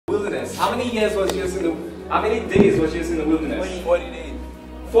How many years was Jesus in the, how many days was Jesus in the wilderness? 40 days.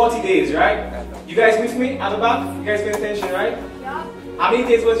 40 days, right? You guys with me at the back? You guys paying attention, right? Yeah. How many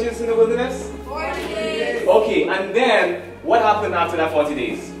days was Jesus in the wilderness? 40 days. Okay, and then what happened after that 40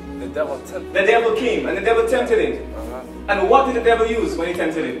 days? The devil tempted. The devil came and the devil tempted him. And what did the devil use when he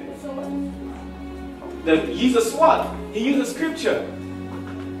tempted him? He used a sword. He used a scripture.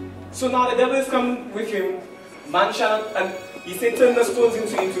 So now the devil is coming with him. Man shall, and he said, turn the stones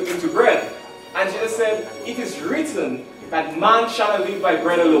into bread. And Jesus said, it is written that man shall not live by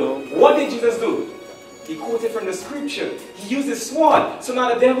bread alone. What did Jesus do? He quoted from the scripture. He used his sword. So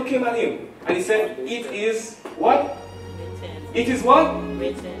now the devil came at him. And he said, it is what? Written. It is what?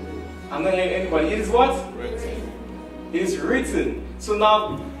 Written. I'm not hearing anybody. It is what? Written. It is written. So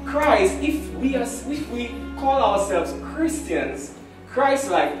now Christ, if we call ourselves Christians,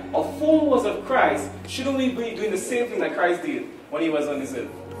 Christ-like, or followers of Christ, shouldn't we be doing the same thing that Christ did when he was on this earth?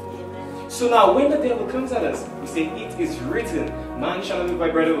 So now when the devil comes at us, we say, it is written, man shall not live by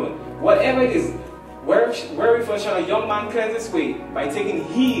bread alone. Whatever it is, wherewithal shall a young man cleanse his way? By taking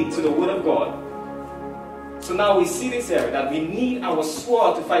heed to the word of God. So now we see this here, that we need our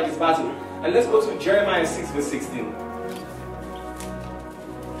sword to fight this battle. And let's go to Jeremiah 6 verse 16.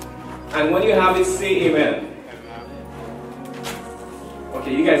 And when you have it, say amen.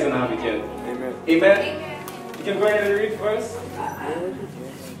 Okay, you guys don't have it yet. Amen. Amen? You can go ahead and read first.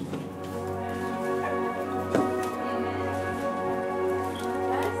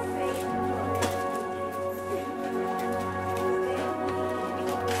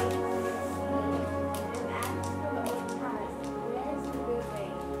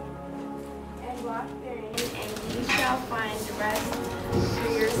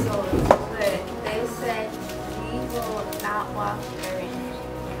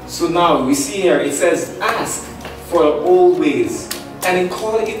 So now we see here, it says, ask for old ways. And they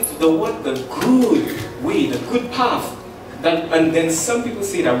call it the what? The good way, the good path. And then some people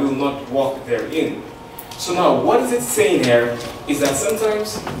say that we will not walk therein. So now what is it saying here is that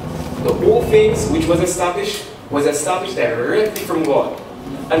sometimes the old things which was established directly from God.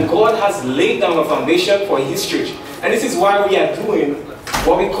 And God has laid down a foundation for His church. And this is why we are doing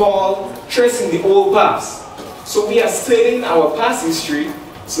what we call tracing the old paths. So we are studying our past history,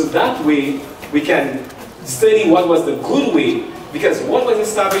 so that way we can study what was the good way, because what was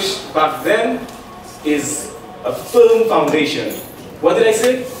established back then is a firm foundation. What did I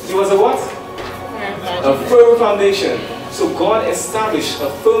say? It was a what? A firm foundation. So God established a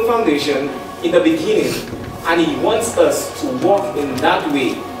firm foundation in the beginning, and He wants us to walk in that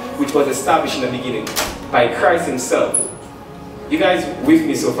way which was established in the beginning by Christ Himself. You guys with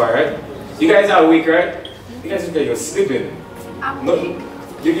me so far, right? You guys are awake, right? You guys look like you're sleeping. No,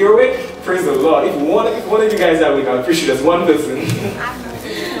 you're awake? Praise the Lord. If one of you guys are awake, I'll appreciate there's one person.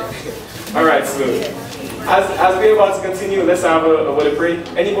 Alright, so as we're about to continue, let's have a word of prayer.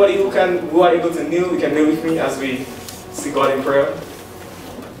 Anybody who are able to kneel, you can kneel with me as we seek God in prayer.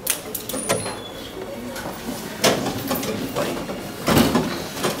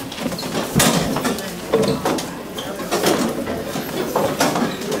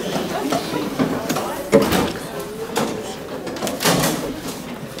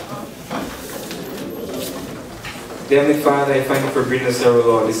 Heavenly Father, I thank you for bringing us here, O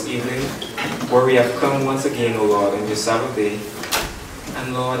Lord, this evening, where we have come once again, O Lord, on your Sabbath day.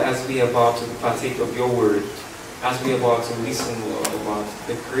 And Lord, as we are about to partake of your word, as we are about to listen, Lord, about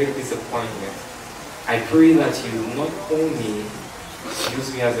the great disappointment, I pray that you not only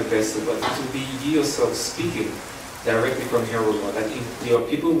use me as a vessel, but it will be you yourself speaking directly from here, O Lord, that if your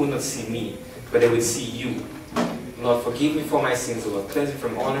people will not see me, but they will see you. Lord, forgive me for my sins, O Lord, cleanse me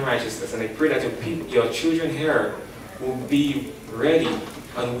from all unrighteousness, and I pray that your children here will be ready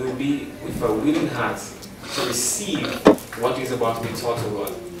and will be with a willing heart to receive what is about to be taught, O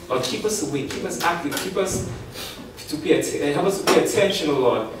Lord. Lord, keep us awake, keep us active, keep us to help us to pay attention, O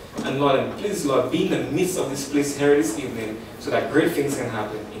Lord. And Lord, and please, Lord, be in the midst of this place here this evening so that great things can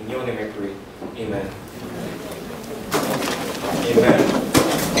happen. In your name I pray. Amen. Amen.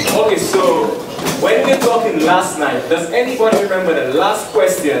 Okay, so when we were talking last night, does anybody remember the last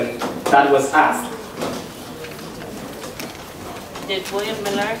question that was asked? Did William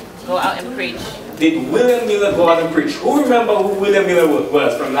Miller go out and preach? Did William Miller go out and preach? Who remember who William Miller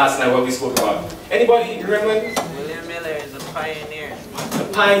was from last night, what we spoke about? Anybody remember? William Miller is a pioneer. A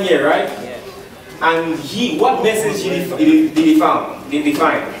pioneer, right? Yeah. And what message did he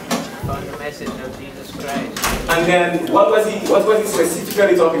define? Found the message of Jesus Christ. And then what was he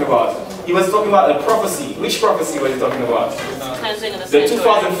specifically talking about? He was talking about a prophecy. Which prophecy was he talking about? Cleansing of The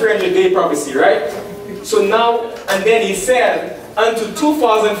 2,300 day prophecy, right? So now, and then he said unto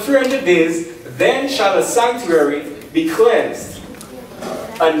 2,300 days, then shall the sanctuary be cleansed.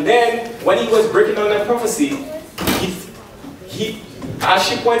 And then, when he was breaking down that prophecy, he, as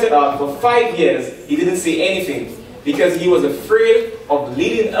she pointed out, for 5 years, he didn't say anything because he was afraid of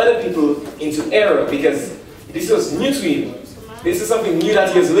leading other people into error because this was new to him. This is something new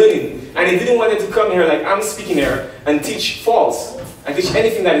that he was learning. And he didn't want it to come here like I'm speaking here and teach false and teach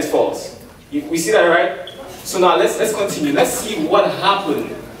anything that is false. We see that, right? So now let's continue. Let's see what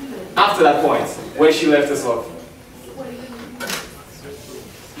happened after that point where she left us off.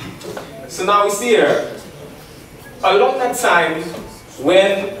 So now we see here, along that time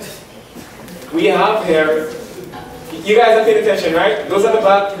when we have here, you guys are paying attention, right? Those at the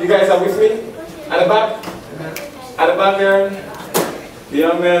back, you guys are with me? At the back? At the back there? The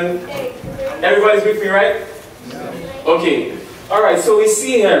young man? Everybody's with me, right? Okay. Alright, so we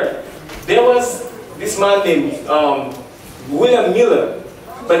see here, there was this man named William Miller,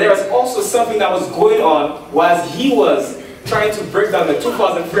 but there was also something that was going on whilst he was trying to break down the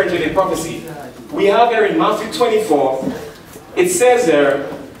 2,300 prophecy. We have here in Matthew 24, it says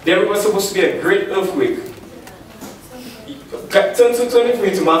there was supposed to be a great earthquake. Turn to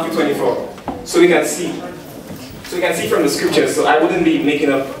 23 to Matthew 24, so we can see. So we can see from the scriptures, so I wouldn't be making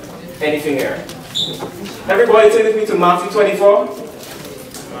up anything here. Everybody turn with me to Matthew 24.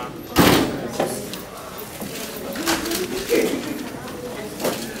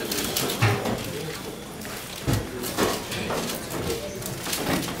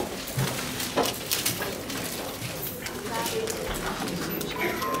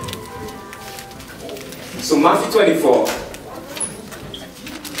 So Matthew 24.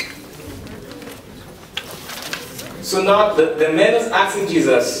 So now the man was asking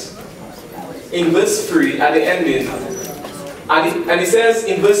Jesus in verse 3 at the ending. And he says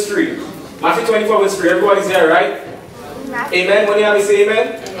in verse 3, Matthew 24 verse 3, everybody's there, right? Amen. When you have me say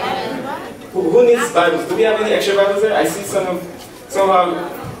amen? Who needs Bibles? Do we have any extra Bibles there? I see some of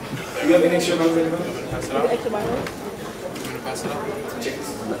do you have any extra Bibles there? Extra Bibles? Pass it up. Check this.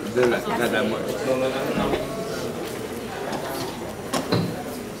 Not that much. No.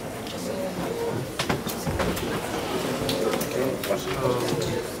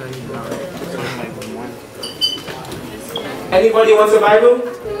 Anybody wants a Bible?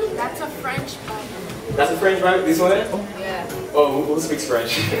 That's a French Bible. That's a French Bible? This one? Yeah. Oh, who speaks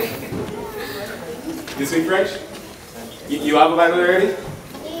French? You speak French? You have a Bible already?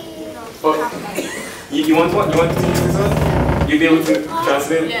 Oh, you want one? You want to use this one? You'll be able to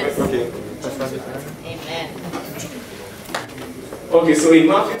translate? Yes. Okay. Amen. Okay, so in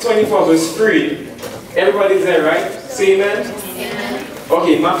Matthew 24 verse 3, everybody's there, right? Say amen? Amen.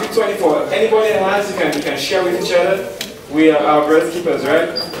 Okay, Matthew 24. Anybody that has, you can share with each other. We are our breath keepers, right?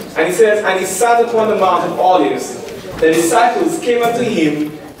 And he says, and he sat upon the Mount of Olives. The disciples came unto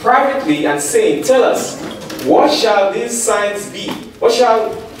him privately and saying, tell us, what shall these signs be? What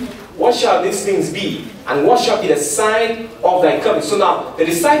shall these things be? And what shall be the sign of thy coming? So now, the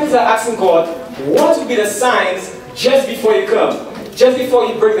disciples are asking God, what will be the signs just before you come? Just before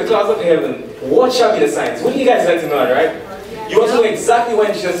you break the clouds of heaven? What shall be the signs? Wouldn't you guys like to know that, right? You want to know exactly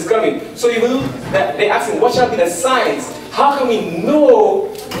when Jesus is coming. So you will, they ask him, what shall be the signs? How can we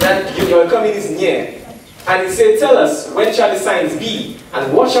know that your coming is near? And he said, tell us, when shall the signs be?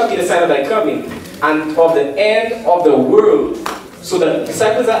 And what shall be the sign of thy coming? And of the end of the world. So the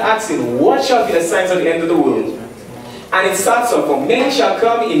disciples are asking, what shall be the signs of the end of the world? And it starts off, for many shall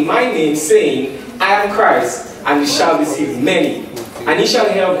come in my name, saying, I am Christ, and ye shall deceive many. And ye shall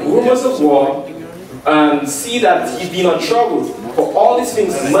hear rumors of war, and see that ye be not troubled. For all these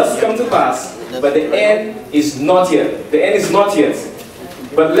things must come to pass, but the end is not yet. The end is not yet.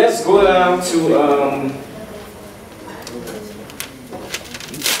 But let's go down to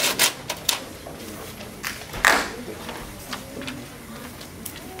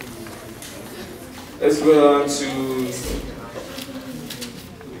let's go down to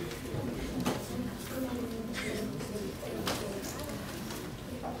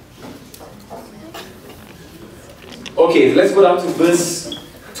okay, let's go down to verse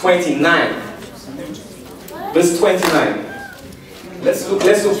 29. Verse 29. Let's look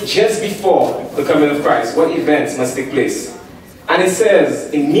just before the coming of Christ. What events must take place? And it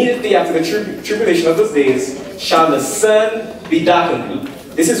says, immediately after the tribulation of those days, shall the sun be darkened.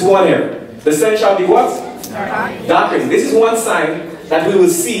 This is one here. The sun shall be what? Darkened. This is one sign that we will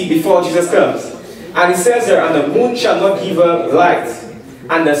see before Jesus comes. And it says there, and the moon shall not give her light,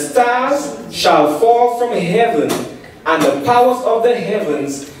 and the stars shall fall from heaven, and the powers of the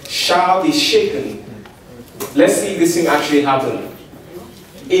heavens shall be shaken. Let's see if this thing actually happened.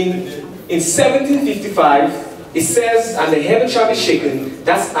 In 1755, it says, and the heaven shall be shaken.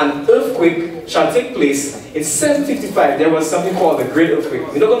 That's an earthquake shall take place. In 755, there was something called the Great Earthquake.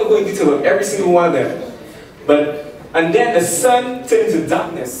 We're not going to go in detail of every single one of them. And then the sun turned into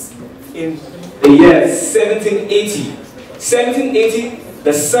darkness in the year 1780. 1780,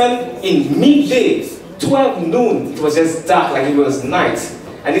 the sun in midday, 12 noon, it was just dark like it was night.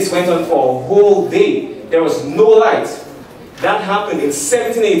 And this went on for a whole day. There was no light. That happened in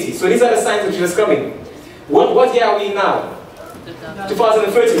 1780. So these are the signs of Jesus coming. What year are we now?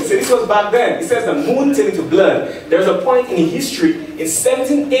 2013. So this was back then. It says the moon turned into blood. There's a point in history in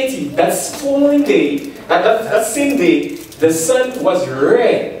 1780, that following day, that same day, the sun was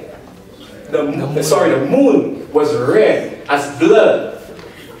red. The moon was red as blood.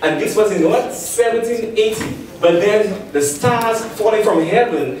 And this was in what? 1780. But then the stars falling from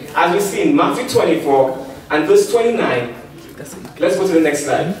heaven, as we see in Matthew 24 and verse 29. Let's go to the next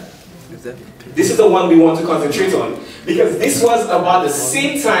slide. This is the one we want to concentrate on, because this was about the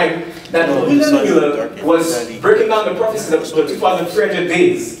same time that William Miller was breaking down the prophecies of the 2,300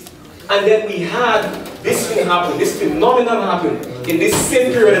 days. And then we had this thing happen, this phenomenon happen in this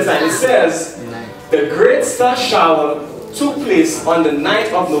same period of time. It says, the great star shower took place on the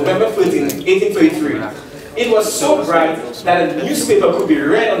night of November 13, 1833. It was so bright that a newspaper could be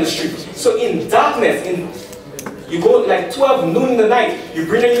read on the street. So in darkness, you go like 12 noon in the night, you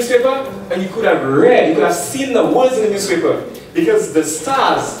bring a newspaper, and you could have read, you could have seen the words in the newspaper. Because the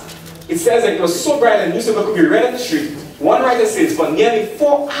stars, it says that it was so bright that the newspaper could be read on the street. One writer says for nearly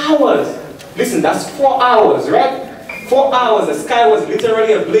 4 hours. Listen, that's 4 hours, right? 4 hours, the sky was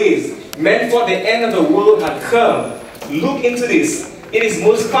literally ablaze. Men thought the end of the world had come. Look into this. It is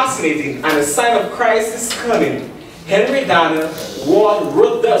most fascinating, and a sign of Christ is coming. Henry Dana Ward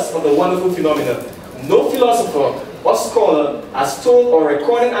wrote thus of the wonderful phenomenon. No philosopher or scholar has told or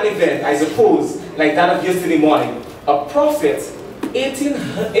recorded an event, I suppose, like that of yesterday morning. A prophet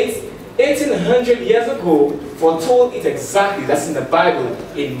 1800 years ago foretold it exactly. That's in the Bible,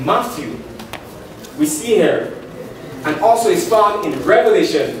 in Matthew. We see here. And also it's found in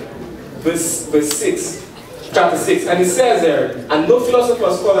Revelation, verse 6. Chapter 6, and it says there, and no philosopher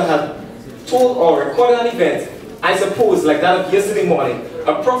or scholar had told or recorded an event, I suppose, like that of yesterday morning.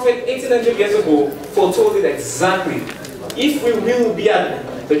 A prophet 1800 years ago foretold it exactly. If we will be at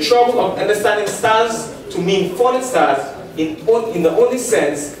the trouble of understanding stars to mean fallen stars in the only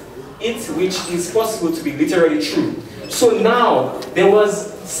sense which is possible to be literally true. So now there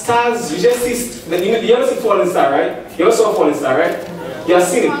was stars. You just see, you ever see fallen star, right? You ever saw a fallen star, right? You have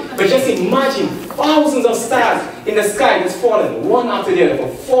seen it. But just imagine thousands of stars in the sky just falling one after the other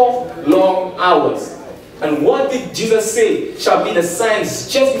for 4 long hours. And what did Jesus say shall be the signs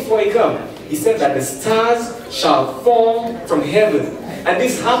just before he comes? He said that the stars shall fall from heaven. And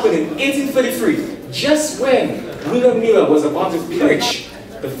this happened in 1833, just when William Miller was about to preach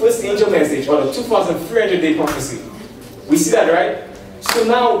the first angel message, or the 2,300-day prophecy. We see that, right? So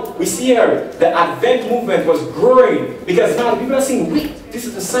now we see here the Advent movement was growing, because now people are saying, wait, this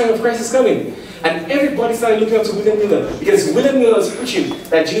is the sign of Christ is coming. And everybody started looking up to William Miller, because William Miller was preaching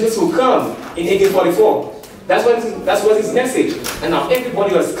that Jesus will come in 1844. That was his message. And now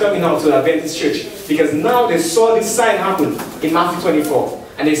everybody was coming out to the Adventist church, because now they saw this sign happen in Matthew 24.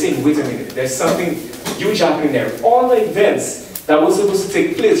 And they're saying, wait a minute, there's something huge happening there. All the events that were supposed to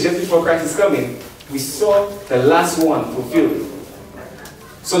take place just before Christ is coming, we saw the last one fulfilled.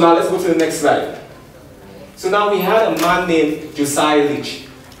 So now let's go to the next slide. So now we had a man named Josiah Leach,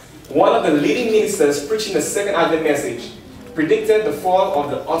 one of the leading ministers preaching the second Advent message, predicted the fall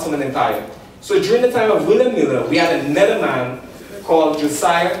of the Ottoman Empire. So during the time of William Miller, we had another man called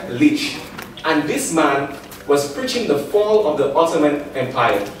Josiah Leach. And this man was preaching the fall of the Ottoman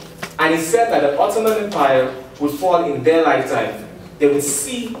Empire. And he said that the Ottoman Empire would fall in their lifetime. They would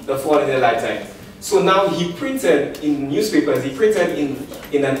see the fall in their lifetime. So now he printed in newspapers, he printed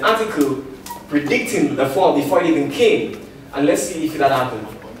in an article predicting the fall before it even came. And let's see if that happened.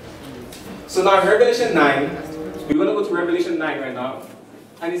 So now Revelation 9, we're going to go to Revelation 9 right now.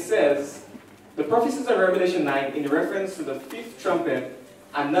 And it says, the prophecies of Revelation 9 in reference to the 5th trumpet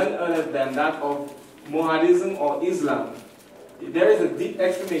are none other than that of Mohammedanism or Islam. There is a deep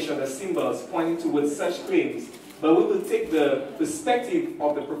explanation of the symbols pointing towards such claims, but we will take the perspective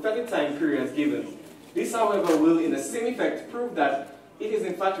of the prophetic time periods given. This, however, will in the same effect prove that it is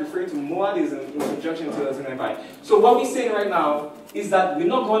in fact referring to Mohammedanism in conjunction to the Ottoman Empire. So what we're saying right now is that we're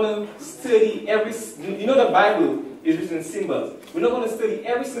not going to study every, the Bible is written in symbols. We're not going to study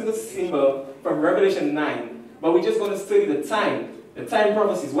every single symbol from Revelation 9, but we're just going to study the time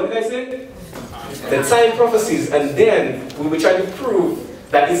prophecies. What did I say? The time prophecies, and then we will try to prove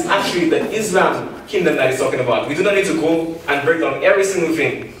that is actually the Islam kingdom that he's talking about. We do not need to go and break down every single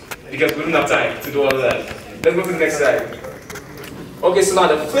thing because we don't have time to do all of that. Let's go to the next slide. Okay, so now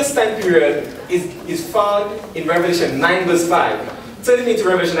the first time period is found in Revelation 9 verse 5. Turn me to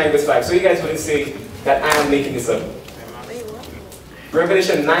Revelation 9 verse 5, so you guys wouldn't say that I am making this up.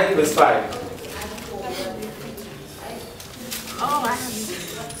 Revelation 9 verse 5. Oh, I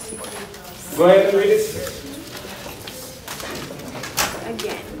have. Go ahead and read it.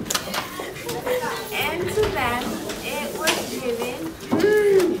 Again. And to them it was given.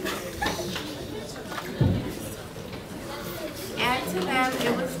 And to them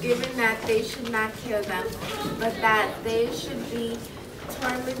it was given that they should not kill them, but that they should be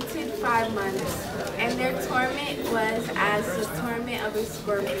tormented 5 months. And their torment was as the torment of a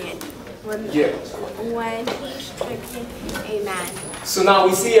scorpion when he stricken a man. So now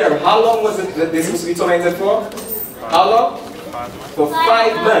we see here, how long was it that they supposed to be tormented for? How long? For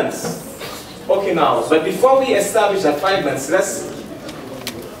 5 months. Okay now, but before we establish that 5 months, let's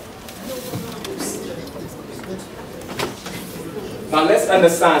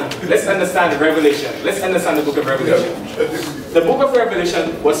understand Revelation. Let's understand the book of Revelation. The book of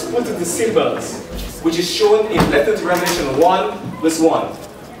Revelation was put into symbols, which is shown in letter to Revelation 1 verse 1.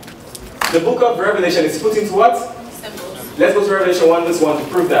 The book of Revelation is put into what? Symbols. Let's go to Revelation 1 verse 1 to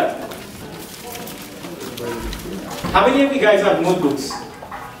prove that. How many of you guys have notebooks?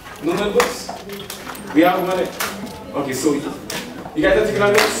 No notebooks? We have one. Okay, so you guys are taking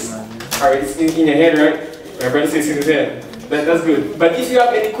notes? Alright, it's in your head, right? My brother says it's in his head. That's good. But if you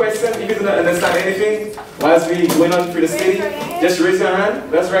have any questions, if you do not understand anything, whilst we going on through the study, just raise your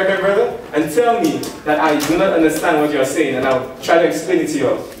hand. That's right, my brother. And tell me that I do not understand what you are saying, and I'll try to explain it to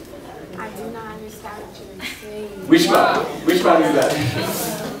you. I do not understand what you're saying. Which part? Which part is that?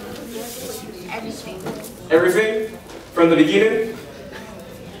 Everything. Everything? From the beginning?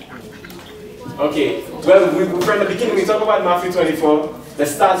 Okay. Well, from the beginning, we talk about Matthew 24. The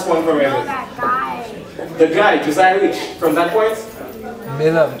starts one from No, that guy. The guy, Josiah Rich, from that point?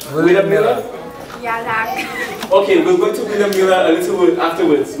 William Miller? Yeah, that guy. Okay, we'll go to William Miller a little bit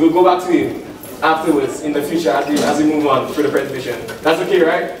afterwards. We'll go back to him afterwards in the future as we move on through the presentation. That's okay,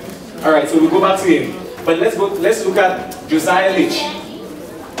 right? Alright, so we'll go back to him. But let's look at Josiah Rich.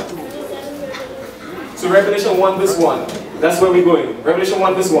 So Revelation 1 verse 1. That's where we're going. Revelation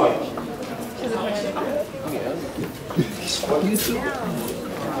 1 verse 1.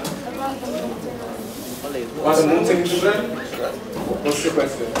 Was the moon taken to blood? What's the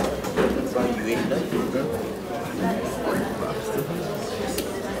question?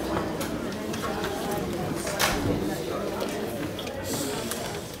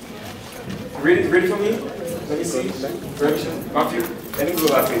 Read it for me. Let me see. Revelation. Matthew. Let me go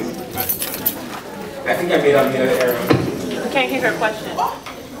back, please. I think I made an error. I can't hear her question.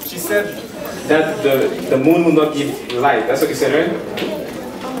 She said that the moon will not give light. That's what you said, right?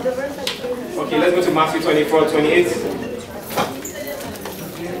 Okay, let's go to Matthew 24:28.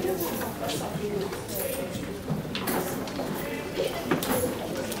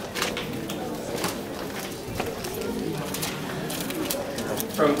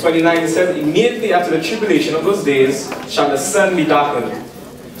 From 29 it says, immediately after the tribulation of those days shall the sun be darkened.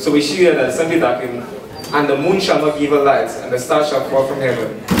 So we see here that the sun be darkened, and the moon shall not give a light, and the stars shall fall from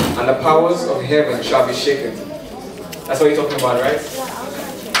heaven, and the powers of heaven shall be shaken. That's what you're talking about, right?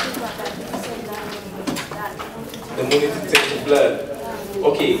 The moon is taken to blood.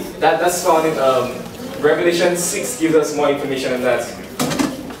 Okay, that's found in Revelation 6 gives us more information on that.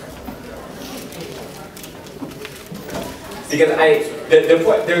 Because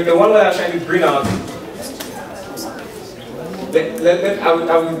the one that I'm trying to bring out, I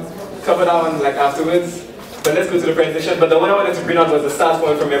will cover that one like afterwards. But let's go to the presentation. But the one I wanted to bring out was the stars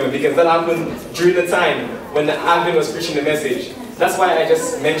falling from heaven, because that happened during the time when the Advent was preaching the message. That's why I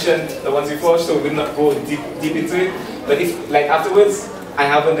just mentioned the ones before, so we will not go deep into it. But if, like afterwards, I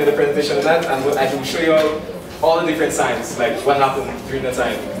haven't done a presentation on that, and I will show you all the different signs, like what happened during the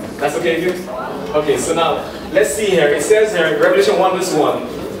time. That's okay with you? Okay, so now, let's see here. It says here, Revelation 1 verse 1.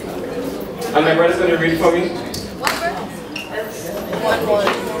 And my brother's going to read it for me.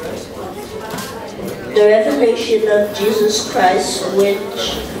 The revelation of Jesus Christ,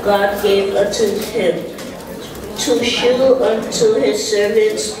 which God gave unto him, to shew unto his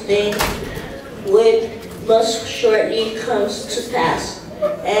servants things which must shortly come to pass.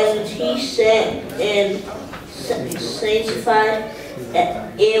 And he sent and sanctified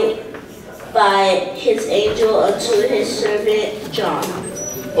it by his angel unto his servant John.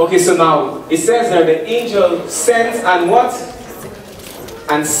 Okay, so now, it says that the angel sent and what?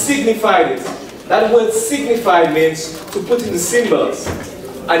 And signified it. That word signify means to put in the symbols.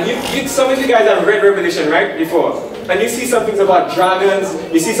 And some of you guys have read Revelation, right, before. And you see some things about dragons,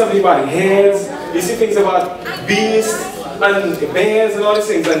 you see something about heads, you see things about beasts and bears and all these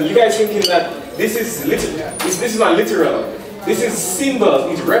things. And you guys thinking that this is not literal. This is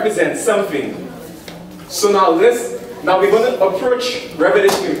symbols. It represents something. So now we're going to approach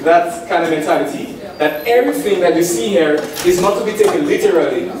Revelation with that kind of mentality. That everything that you see here is not to be taken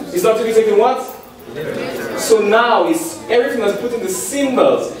literally. It's not to be taken what? So now everything is put into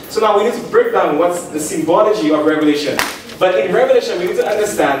symbols. So now we need to break down what's the symbology of Revelation. But in Revelation, we need to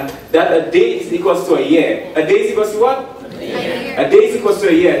understand that a day is equals to a year. A day is equals to what? A year. A day is equals to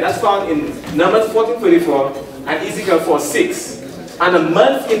a year. That's found in Numbers 14:24 and Ezekiel 4:6. And a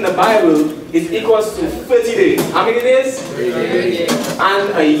month in the Bible is equals to 30 days. How many days? 30 days.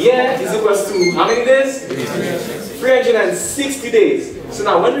 And a year is equals to how many days? 360 days. So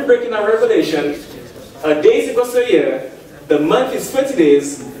now when we break in our Revelation, a day is equals to a year, the month is 30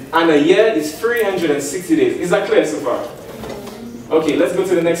 days, and a year is 360 days. Is that clear so far? Okay, let's go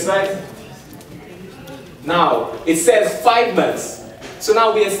to the next slide. Now, it says 5 months. So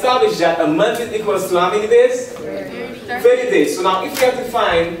now we established that a month is equals to how many days? 30 days. So now if you have to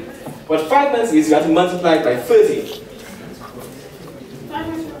find what 5 months is, you have to multiply it by 30.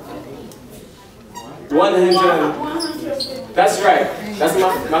 100. That's right. That's the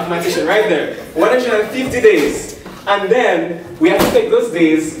mathematician right there. 150 days. And then we have to take those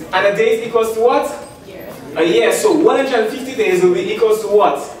days, and a day is equals to what? A year. So 150 days will be equals to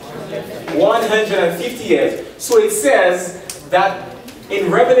what? 150 years. So it says that in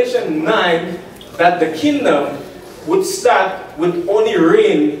Revelation 9 that the kingdom would start with only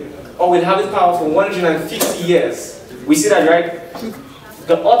reign or would have its power for 150 years. We see that, right?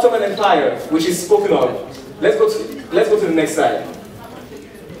 The Ottoman Empire, which is spoken of. Let's go to the next slide.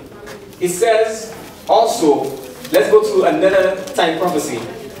 It says also, let's go to another time prophecy.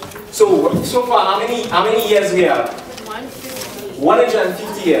 So far, how many years we have?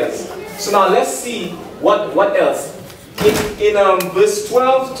 150 years. So now let's see what else. In verse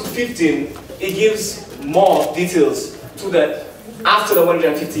 12 to 15, it gives more details to that after the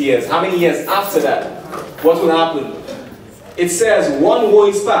 150 years. How many years after that? What will happen? It says 1 woe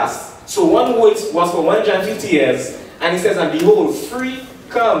is past. So 1 woe was for 150 years, and it says, and behold, 3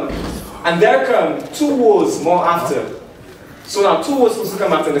 come, and there come 2 woes more after. So now 2 woes supposed to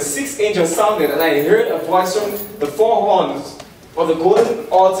come after. The 6th angel sounded, and I heard a voice from the 4 horns of the golden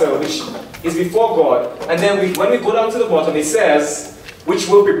altar, which is before God. And then when we go down to the bottom, it says, which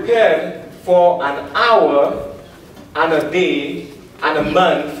were prepared for an hour, and a day, and a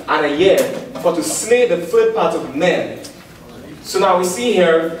month, and a year, for to slay the third part of men. So now we see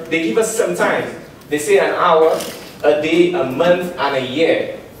here, they give us some time. They say an hour, a day, a month, and a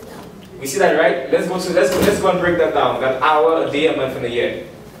year. We see that, right? Let's go and break that down. That hour, a day, a month, and a year.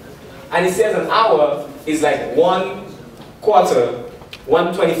 And it says an hour is like 1 quarter,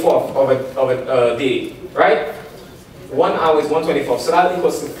 1/24 of a day, right? 1 hour is 1/24. So that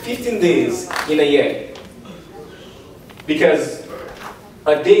equals to 15 days in a year. Because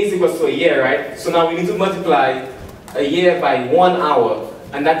a day is equals to a year, right? So now we need to multiply a year by 1 hour,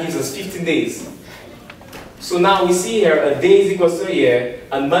 and that gives us 15 days. So now we see here a day is equals to a year,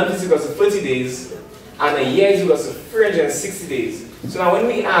 a month is equals to 30 days, and a year is equals to 360 days. So now when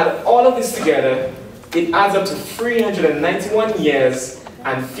we add all of this together, it adds up to 391 years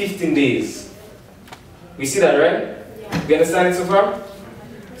and 15 days. We see that, right? Yeah. We understand it so far?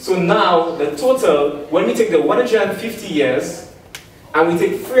 So now the total, when we take the 150 years, and we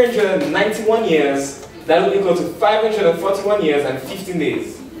take 391 years, that will equal to 541 years and 15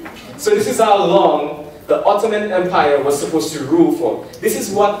 days. So this is how long the Ottoman Empire was supposed to rule for. This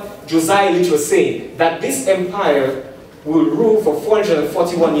is what Josiah Leach was saying, that this empire will rule for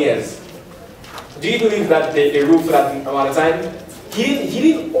 441 years. Do you believe that they ruled for that amount of time? He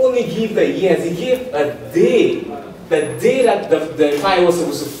didn't only give the years, he gave a day. The day that the empire was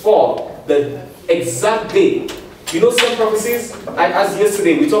supposed to fall, the exact day. You know some prophecies, as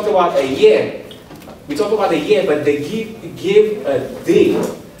yesterday, we talked about a year. We talked about a year, but they gave a day.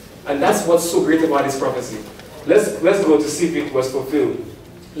 And that's what's so great about this prophecy. Let's go to see if it was fulfilled.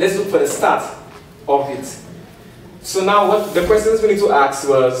 Let's look for the start of it. So now what the questions we need to ask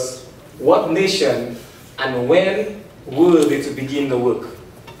was, what nation and when were they to begin the work?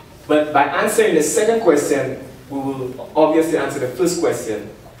 But by answering the second question, we will obviously answer the first question.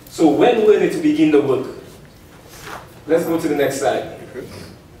 So when were they to begin the work? Let's go to the next slide.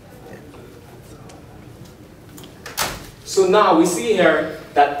 So now we see here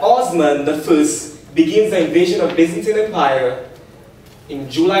that Osman I begins the invasion of Byzantine Empire in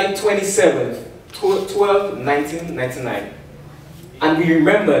July 27th, 1999. And we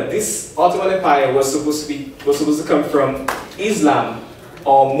remember this Ottoman Empire was supposed to come from Islam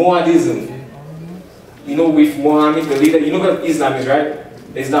or Mohammedanism. You know, with Muhammad, the leader, you know what Islam is, right?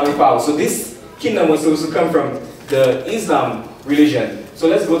 The Islamic power. So this kingdom was supposed to come from the Islam religion. So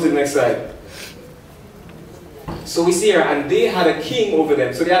let's go to the next slide. So we see here, and they had a king over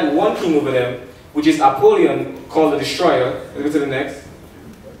them. So they had one king over them, which is Napoleon, called the Destroyer. Let's go to the next.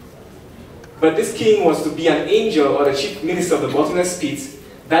 But this king was to be an angel or the chief minister of the bottomless pit.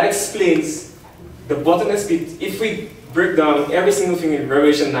 That explains the bottomless pit. If we break down every single thing in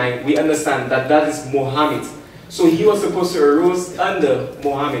Revelation 9, we understand that that is Muhammad. So he was supposed to arise under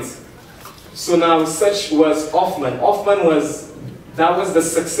Muhammad. So now such was Othman. Othman was the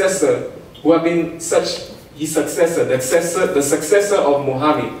successor who had been his successor, the successor of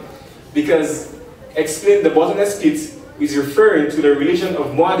Muhammad. Because explain the bottomless pit is referring to the religion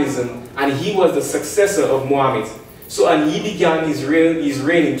of Mohammedanism, and he was the successor of Muhammad. So, and he began his reign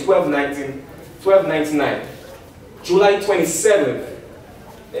in 1299. July 27th,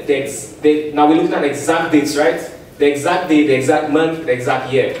 now we're looking at exact dates, right? The exact date, the exact month, the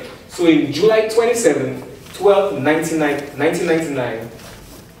exact year. So in July 27th, 1999,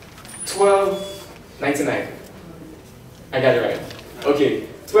 1299. I got it right. Okay,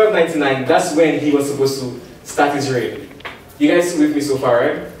 1299, that's when he was supposed to start his reign. You guys with me so far,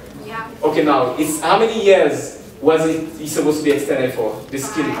 right? Yeah. Okay, now, how many years was he supposed to be extended for, this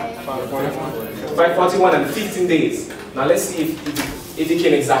king? 541 and 15 days. Now let's see if it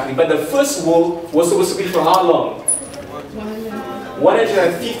came exactly. But the first war was supposed to be for how long?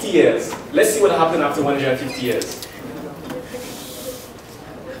 150 years. Let's see what happened after 150 years.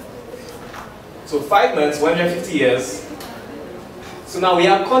 So 5 months, 150 years. So now we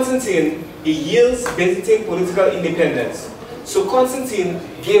have Constantine. He yields Byzantine political independence. So Constantine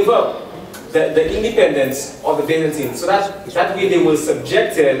gave up the independence of the Byzantines. So that way they were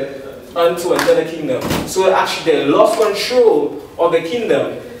subjected unto another kingdom. So actually they lost control of the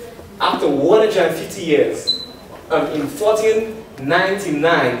kingdom after 150 years. In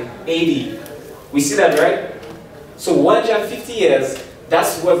 1499 AD. We see that, right? So 150 years,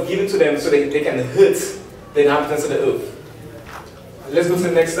 that's what's given to them so they can hurt the inhabitants of the earth. Let's go to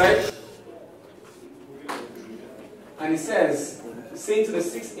the next slide. And it says, saying to the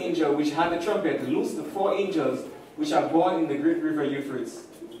sixth angel which had the trumpet, loose the 4 angels which are born in the great river Euphrates.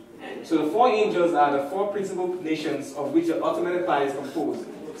 So the 4 angels are the 4 principal nations of which the Ottoman Empire is composed.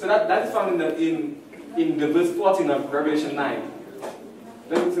 So that is found in the verse 14 of Revelation 9.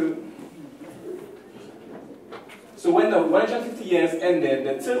 So when the 150 years ended,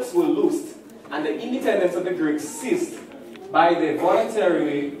 the Turks were loosed, and the independence of the Greeks ceased by their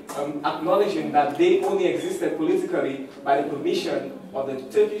voluntarily acknowledging that they only existed politically by the permission of the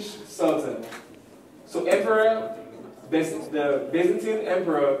Turkish Sultan. So the Byzantine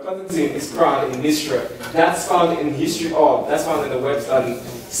Emperor Constantine is crowned in Lystra. That's found in History of. That's found in the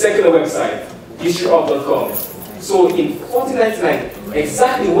secular website, historyof.com. So in 1499,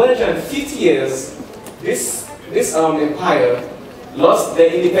 exactly 150 years, this empire lost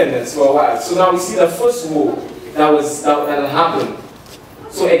their independence for a while. So now we see the first war that happened.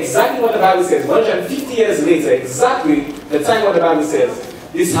 So exactly what the Bible says, 150 years later, exactly the time what the Bible says,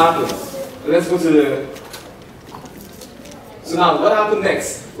 this happens. Let's go to the... So now, what happened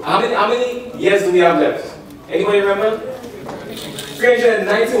next? How many years do we have left? Anybody remember?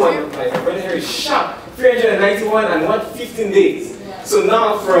 391. Right here is sharp. 391 and 15 days. So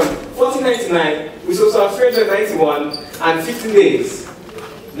now from 1499, we supposed to have 391 and 15 days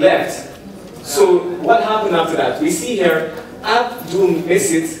left. So what happened after that? We see here, Abdul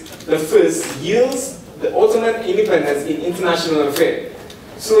Mesit the first yields the Ottoman independence in international affairs.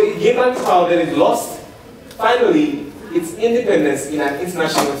 So it gained back power, then it lost. Finally, its independence in an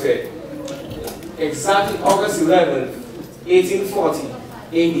international affair. Exactly August 11th, 1840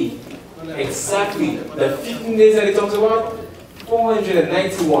 AD. Exactly the 15 days that it talks about,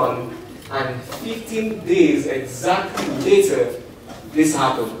 491 and 15 days exactly later, this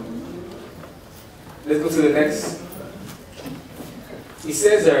happened. Let's go to the next. It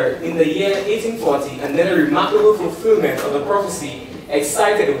says there, in the year 1840, and then a remarkable fulfillment of the prophecy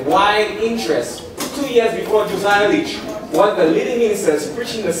excited wide interest. 2 years before Josiah Leach, one of the leading ministers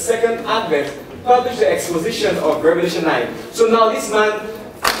preaching the second advent, published the exposition of Revelation 9. So now this man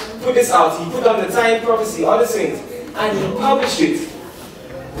put this out, he put down the time prophecy, all the things, and he published it.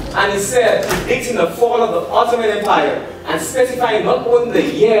 And he said, predicting the fall of the Ottoman Empire, and specifying not only the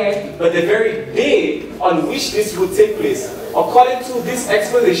year, but the very day on which this would take place. According to this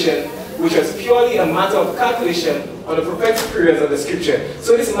exposition, which was purely a matter of calculation on the prophetic periods of the scripture.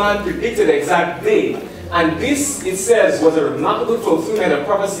 So this man predicted the exact day. And this, it says, was a remarkable fulfillment of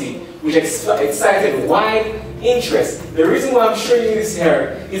prophecy which excited wide interest. The reason why I'm showing you this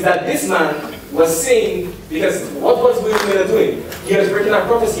here is that this man was saying, because what was William Miller doing? He was breaking out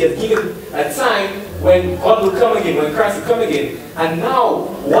prophecy, he had given a time when God will come again, when Christ will come again. And now,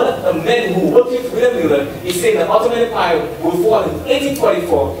 one of the men who worked with William Miller is saying the Ottoman Empire will fall in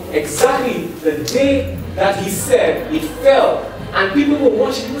 1844, exactly the day that he said it fell. And people were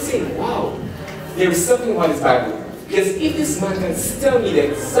watching, people saying, wow, there is something about this Bible. Because if this man can tell me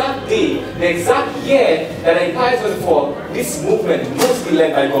the exact day, the exact year that the empire is going to fall, this movement must be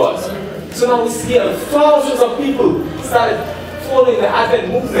led by God. So now we see thousands of people started following the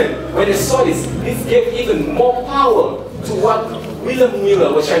Advent movement. When they saw this, this gave even more power to what William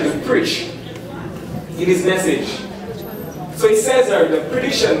Miller was trying to preach in his message. So he says that the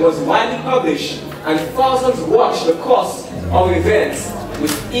prediction was widely published and thousands watched the course of events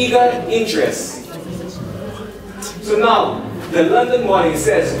with eager interest. So now, the London Morning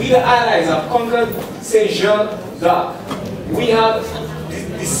says, we the Allies have conquered St. Jean d'Arc. We have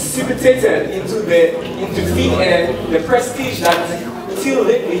dissipated into thin air the prestige that till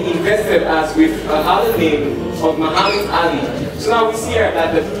lately invested us with a hallowed name of Muhammad Ali. So now we see here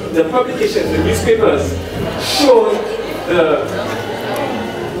that the publications, the newspapers, show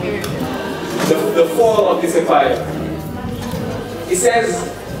the fall of this empire. It says,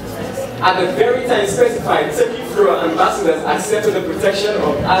 at the very time specified, Turkey through ambassadors accepted the protection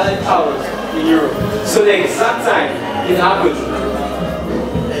of Allied powers in Europe. So the exact time it happened.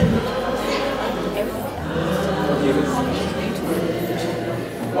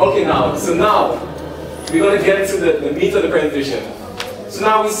 Okay, so now we're going to get into the meat of the presentation. So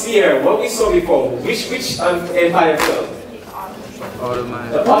now we see here what we saw before. Which empire fell?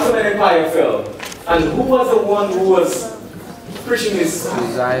 Ottoman. The Ottoman Empire fell. And who was the one who was preaching this?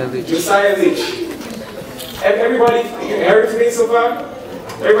 Josiah Leach. Everybody, everything so far?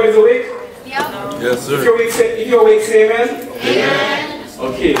 Everybody's awake? Yeah. Yes, sir. If you're awake, say amen. Amen.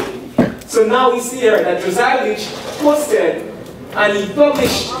 Okay. So now we see here that Josiah Leach posted and he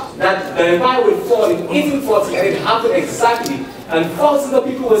published that the empire will fall in 1840, and it happened exactly. And thousands of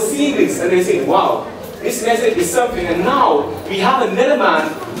people were seeing this and they said, wow, this message is something. And now we have another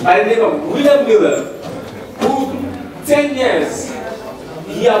man by the name of William Miller, who 10 years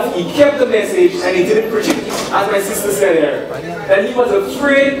he kept the message and he didn't preach it. As my sister said here, that he was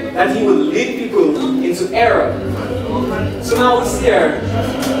afraid that he would lead people into error. So now we see here,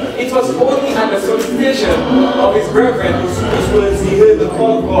 it was only at the solicitation of his brethren whose words he heard the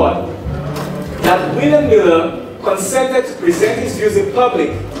call of God that William Miller consented to present his views in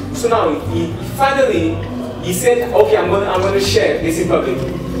public. So now he said, okay, I'm going to share this in public.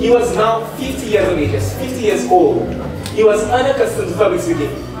 He was now 50 years of age, 50 years old. He was unaccustomed to public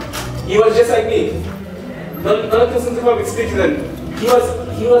speaking. He was just like me, unaccustomed to public speaking. And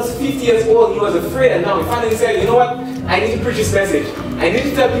he was 50 years old, he was afraid, and now he finally said, you know what, I need to preach this message. I need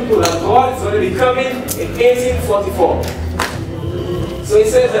to tell people that God is going to be coming in 1844. So he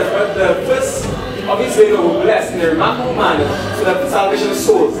says that the first of his labor were blessed in a remarkable manner for the salvation of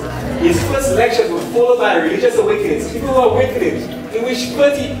souls. His first lectures were followed by religious awakenings. People were awakening, in which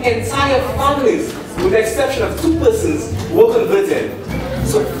 30 entire families, with the exception of 2 persons, were converted.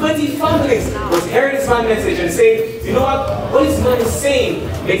 So 30 families was hearing this man's message and saying, you know what this man is saying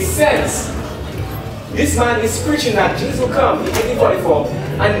makes sense. This man is preaching that Jesus will come in 1844,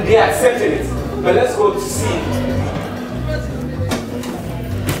 and they accepted it. But let's go to see.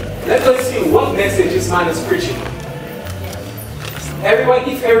 Let us see what message this man is preaching.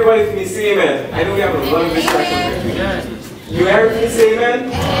 Everybody, if everybody can say amen. I know we have a lot of distractions here. You heard me say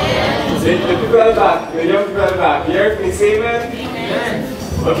amen? Amen. The people at the back, the young people at the back. You heard me say amen? Amen.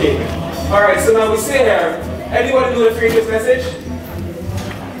 Okay. Alright, so now we say here, anybody know the free agent message?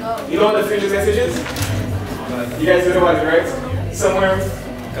 You know what the free agent message is? You guys know what it is, right? Somewhere?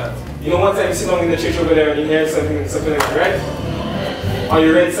 You know, one time you sit down in the church over there and you hear something like that, right? Or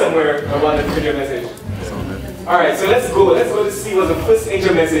you read somewhere about the free agent message. Alright, so let's go to see what the first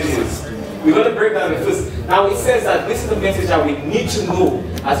angel message is. We're going to break down the first. Now it says that this is the message that we need to know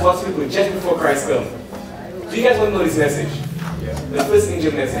as God's people just before Christ comes. Do you guys want to know this message? Yeah. The first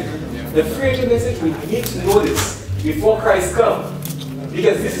angel message. Yeah. The free angel message, we need to know this before Christ comes.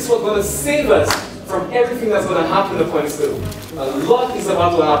 Because this is what's going to save us from everything that's going to happen upon this earth. A lot is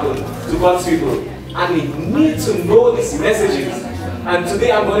about to happen to God's people. And we need to know these messages. And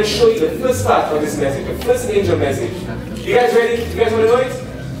today I'm going to show you the first part of this message, the first angel message. You guys ready? You guys want to know it?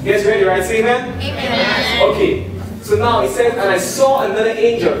 You guys ready, right? Say amen? Amen. Okay. So now it says, and I saw another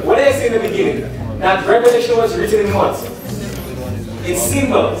angel. What did I say in the beginning? That Revelation was written in what? In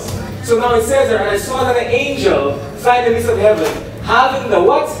symbols. So now it says there, and I saw another angel fly in the midst of heaven, having the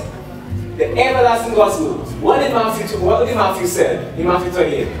what? The everlasting gospel. What did Matthew said in Matthew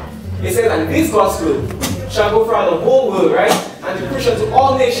 28? He said, and this gospel shall go throughout the whole world, right? And to preach unto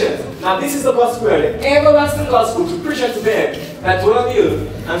all nations. Now this is the gospel, the everlasting gospel, to preach unto them that dwell on the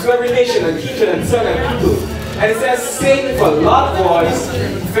earth, and to every nation and kindred and tongue and people. And it says, saying with a loud voice,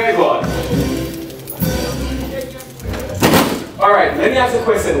 fear God. Alright, let me ask a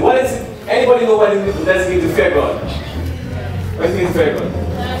question. What is it? Anybody know what it does mean to fear God? What does it mean to fear God?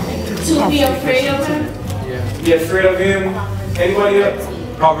 To be afraid of him? Be afraid of him. Anybody else?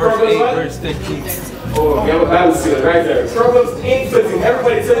 Proverbs 8, what? verse 13. Oh, we have a Bible student right there. Proverbs 8:13.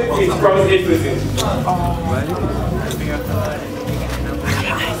 Everybody tell me please. Proverbs 8:13.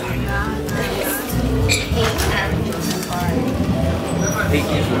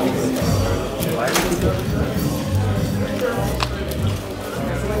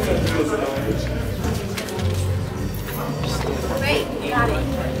 Wait, you got it.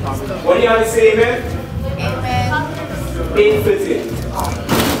 What do you have to say, amen? Amen. 8:13.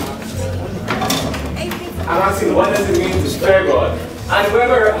 I'm asking, what does it mean to fear God? And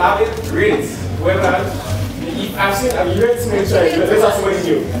whoever have it, read it. Whoever has, I've heard so many times. Let's ask somebody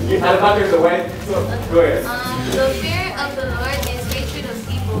new. And the back is the white. So go ahead. The fear of the Lord is hatred of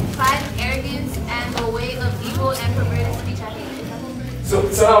evil, pride, arrogance, and the way of evil and perverted speech. I hate it. So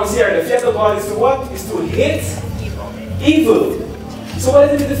now we see here, the fear of God is to what? Is to hate evil. So what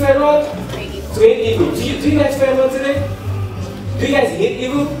does it mean to fear God? To hate evil. Do you guys fear God today? Do you guys hate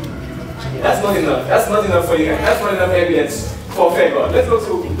evil? That's not enough. That's not enough for you guys. That's not enough evidence for fear God. Let's go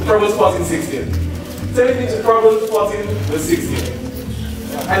to Proverbs 14:16. Turn it into Proverbs 14, verse 16.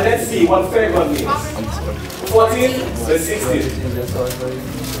 And let's see what fear God means. 14, verse 16.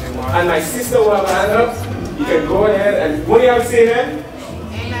 And my sister will have a hand up. You can go ahead and what do you have to say, amen?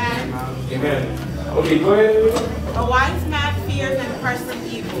 Amen. Amen. Okay, go ahead. A wise man fears and departs from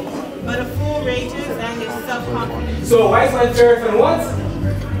evil, but a fool rages and is self-confident. So a wise man feareth and what?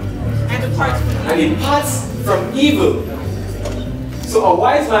 And departs from evil. And he departs from evil. So a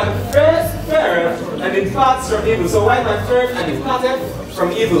wise man feareth and departs from evil. So a wise man feareth and departeth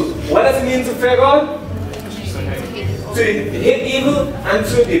from evil. What does it mean to fear God? To hate evil and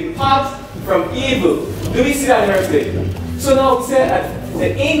to depart from evil. Do we see that here today? So now we said that the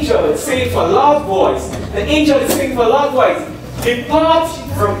angel is saying for a loud voice. The angel is saying for a loud voice, depart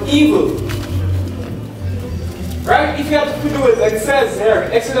from evil. Right? If you have to do it, like it says here,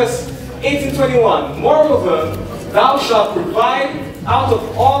 Exodus 18:21. Moreover, thou shalt provide out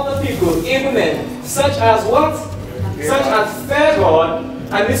of all the people able men, such as what? Such as fear God.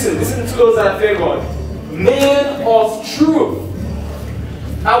 And listen to those that fear God. Men of truth.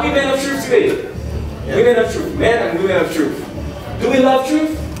 Are we men of truth today? Yeah. Women of truth. Men and women of truth. Do we love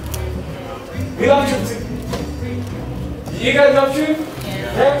truth? We love truth too. You guys love truth?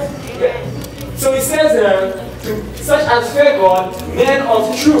 Yeah. Yeah. So it says here, such as fear God, men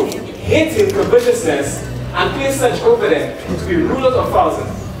of truth, hating covetousness, and place such over them to be rulers of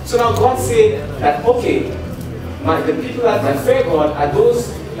thousands. So now God said that, okay, the people that fear God are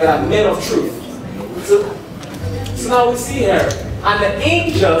those that are men of truth. So now we see here, and the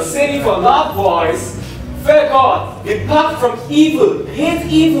angel saying for a loud voice, fear God, depart from evil, hate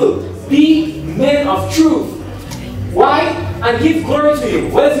evil, be men of truth. Why? And give glory to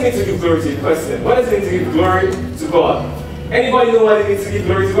Him. What does it mean to give glory to Him? Question. What does it mean to give glory to God? Anybody know what it means to give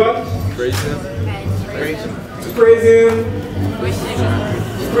glory to God? Praise Him. Praise Him. To praise Him.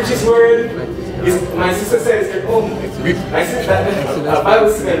 Preach His word. My sister said it's her home. My sister, that Bible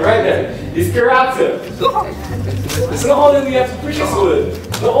student right there. His character. So not only we have to preach His word,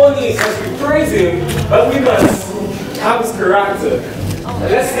 not only must we praise Him, but we must have His character. And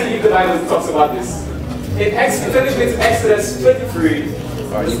let's see if the Bible talks about this. In Exodus 23,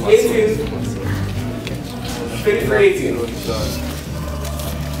 18.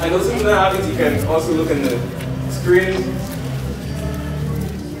 And those who do not have it, you can also look in the screen.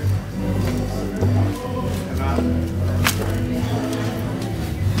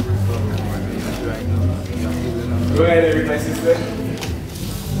 Go ahead and read, my sister.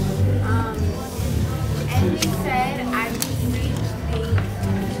 And he said, I beseech thee,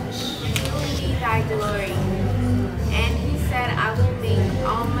 shew me thy glory. And he said, I will make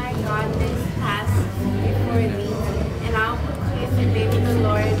all my godness pass before thee, and I will proclaim the name of the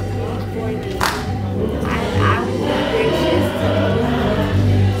Lord before thee, and I will be gracious to thee.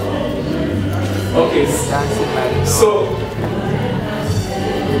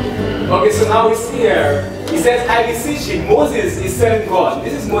 Okay, so now we see here, he says, I beseech thee. Moses is telling God,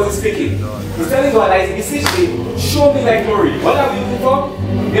 this is Moses speaking. He's telling God, I beseech thee, show me thy glory. What are we looking for?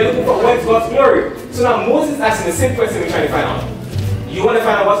 We're looking for where's God's glory. So now Moses is asking the same question we're trying to find out. You want to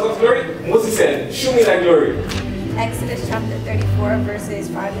find out what's God's glory? Moses said, show me thy glory. Exodus chapter 34, verses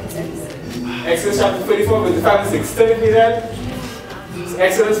 5 and 6. Exodus chapter 34, verses 5 and 6. Tell me that.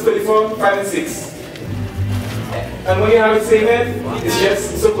 Exodus 34, 5 and 6. And when you have it, say amen, it's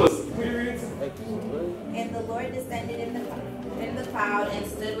just so close. And the Lord descended in the cloud and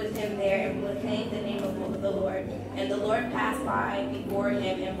stood with him there and proclaimed the name of the Lord. And the Lord passed by before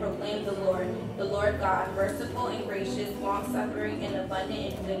him and proclaimed the Lord God, merciful and gracious, long-suffering and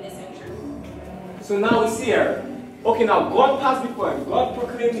abundant in goodness and truth. So now we see here, okay, now God passed before him. God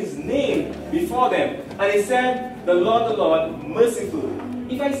proclaimed his name before them. And he said, the Lord, merciful.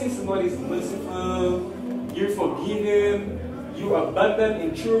 If I say somebody is merciful, you forgive him, you are abundant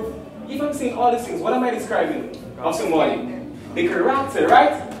in truth. If I'm saying all these things, what am I describing of somebody? The character,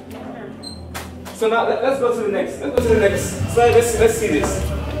 right? So now let's go to the next. Let's go to the next. So let's see this.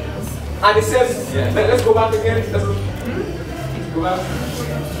 And it says, let's go back again. Let's go back.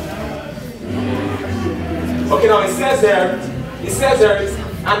 Okay, now it says there,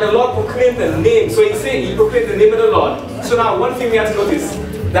 and the Lord proclaimed the name. So he proclaimed the name of the Lord. So now one thing we have to notice,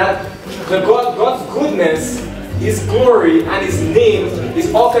 that God's goodness, his glory, and his name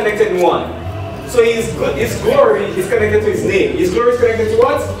is all connected in one. So his glory is connected to his name. His glory is connected to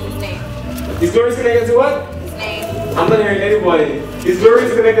what? His name. His glory is connected to what? His name. I'm not hearing anybody. His glory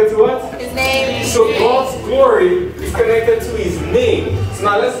is connected to what? His name. So God's glory is connected to his name. So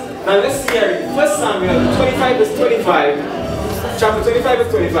now let's see here. 1 Samuel 25 verse 25. Chapter 25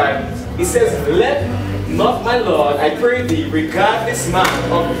 verse 25. It says, let not my Lord, I pray thee, regard this man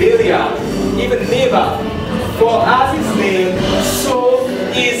of Belial, even Nabal, for as his name, so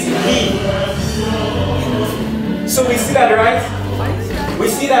is he. So we see that, right? We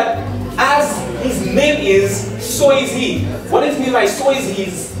see that as his name is, so is he. What does it mean by so is he?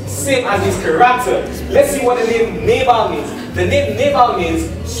 Same as his character. Let's see what the name Nabal means. The name Nabal means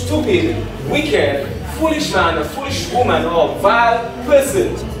stupid, wicked, foolish man, a foolish woman, or vile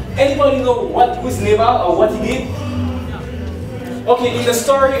person. Anybody know who's Nabal or what he did? Okay, in the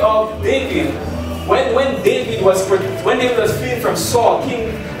story of David, when David was fleeing from Saul,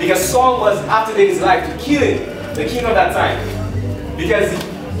 king, because Saul was after David's life to kill him, the king of that time, because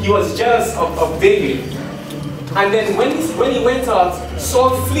he was jealous of David. And then when he went out,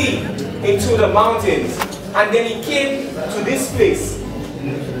 Saul fled into the mountains, and then he came to this place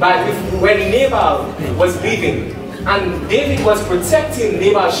when Nabal was leaving. And David was protecting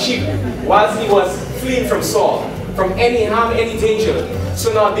Nabal's sheep whilst he was fleeing from Saul, from any harm, any danger.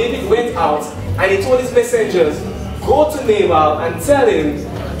 So now David went out and he told his messengers, go to Nabal and tell him,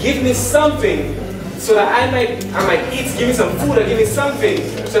 give me something so that I might eat, give me some food or give me something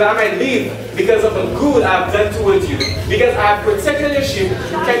so that I might live because of the good I have done towards you. Because I have protected your sheep,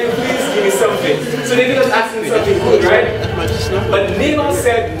 can you please give me something? So David was asking something good, right? But Nabal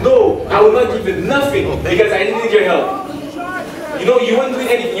said, no, I will not give you nothing because I need your help. You know, you won't do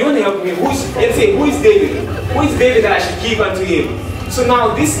anything, you won't help me. And say, who is David? Who is David that I should give unto him? So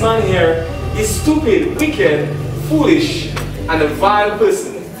now this man here is stupid, wicked, foolish, and a vile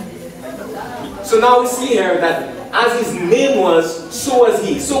person. So now we see here that as his name was, so was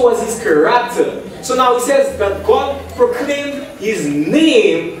he. So was his character. So now he says that God proclaimed his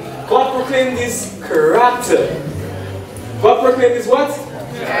name. God proclaimed his character. God proclaimed his what?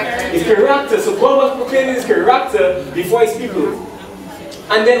 His character. So God was proclaiming his character before his people.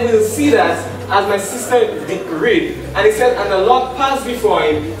 And then we'll see that as my sister did read. And it said, and the Lord passed before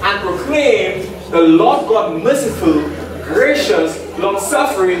him and proclaimed the Lord God merciful, gracious,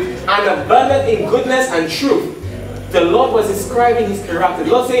 long-suffering, and abundant in goodness and truth. The Lord was describing his character.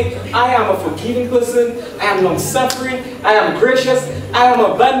 The Lord saying, I am a forgiving person, I am long-suffering, I am gracious, I am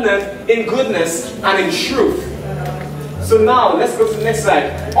abundant in goodness and in truth. So now, let's go to the next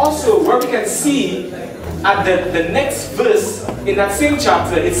slide. Also, where we can see at the next verse, in that same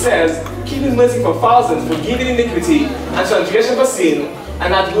chapter, it says, keeping mercy for thousands, forgiving iniquity, and transgression for sin,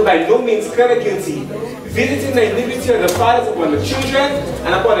 and that will by no means clear guilty, visiting the iniquity of the fathers upon the children,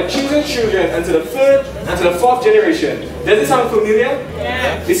 and upon the children's children, unto the third and to the fourth generation. Does this sound familiar?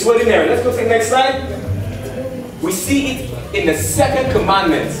 Yeah. This word in there. Let's go to the next slide. We see it in the second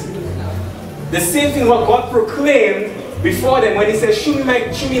commandment. The same thing what God proclaimed before them when he said, show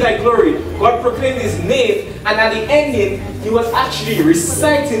me thy glory. God proclaimed his name, and at the ending, he was actually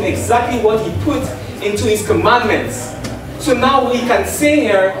reciting exactly what he put into his commandments. So now we can say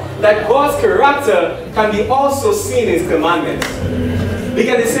here that God's character can be also seen in his commandments.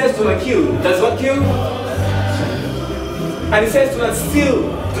 Because it says do not kill. Does what kill? And he says, do not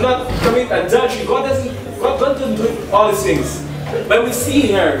steal, do not commit adultery. God doesn't do all these things. But we see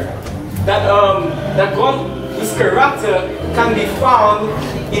here that that God, his character can be found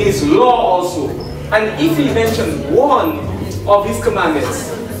in his law also. And if he mentions one of his commandments,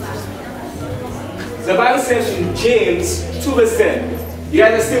 the Bible says in James 2 verse 10. You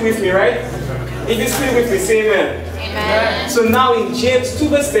guys are still with me, right? If you're still with me, say amen. Amen. So now in James 2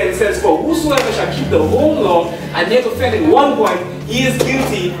 verse 10 it says, for whosoever shall keep the whole law and yet offend in one point, he is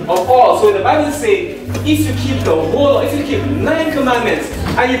guilty of all. So the Bible says, if you keep the whole law, if you keep 9 commandments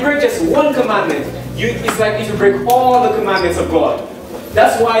and you break just one commandment, it's like if you break all the commandments of God.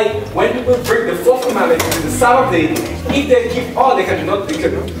 That's why when people break the 4th commandment, which is the Sabbath day, if they keep all, they cannot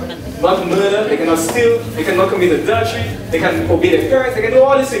murder, they cannot steal, they cannot commit adultery, they can obey their parents, they can do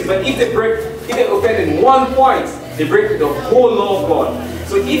all these things. But if they offend in one point, they break the whole law of God.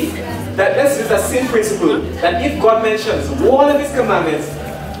 So if that's the same principle, that if God mentions one of his commandments,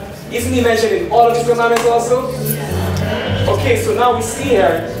 isn't he mentioning all of his commandments also? Okay, so now we see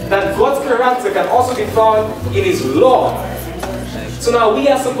here that God's character can also be found in his law. So now we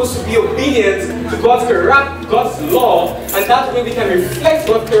are supposed to be obedient to God's character, God's law, and that way we can reflect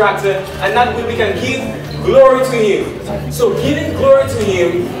God's character, and that way we can give glory to him. So giving glory to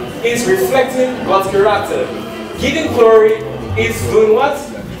him is reflecting God's character. Giving glory is doing what?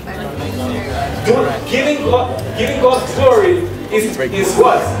 Giving God glory is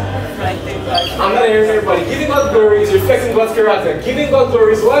what? I'm not hearing everybody. Giving God glory is reflecting God's character. Giving God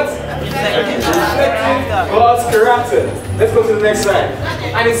glory is what? Reflecting God's character. Let's go to the next slide.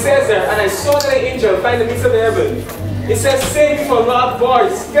 And it says there, and I saw the angel fly in the midst of the heaven. It says, saying with a loud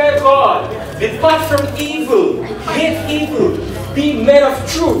voice, fear God, depart from evil, hate evil, be men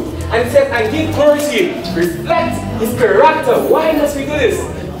of truth. And it says, and give glory to him. Reflect his character. Why must we do this?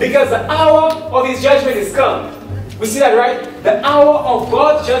 Because the hour of his judgment is come. We see that, right? The hour of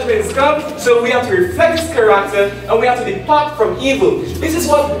God's judgment is come, so we have to reflect his character and we have to depart from evil. This is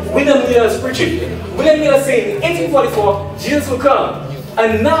what William Miller is preaching. William Miller is saying in 1844, Jesus will come.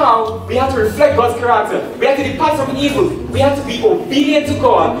 And now we have to reflect God's character. We have to depart from evil. We have to be obedient to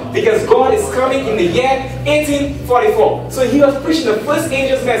God because God is coming in the year 1844. So he was preaching the first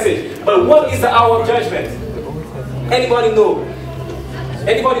angel's message. But what is the hour of judgment? Anybody know?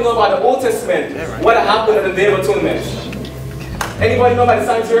 Anybody know about the Old Testament? What happened on the Day of Atonement? Anybody know about the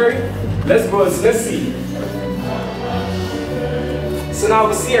sanctuary? Let's go, let's see. So now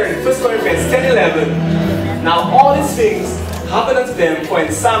we see here in 1 Corinthians 10:11. Now all these things happen unto them for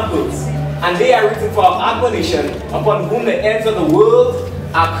examples, and they are written for our admonition, upon whom the ends of the world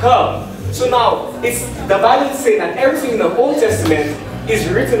are come. So now the Bible is saying that everything in the Old Testament is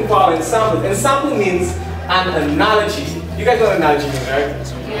written for our example. Example means an analogy. You guys know what analogy means,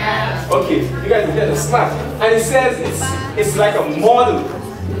 right? Yeah. Okay, you guys are smart. And it says it's like a model,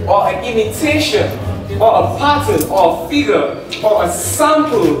 or an imitation, or a pattern, or a figure, or a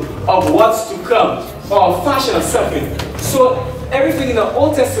sample of what's to come, or a fashion of something. So everything in the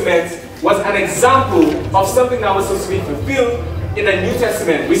Old Testament was an example of something that was supposed to be fulfilled in the New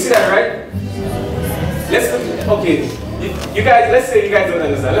Testament. We see that, right? Let's look. Okay, you guys. Let's say you guys don't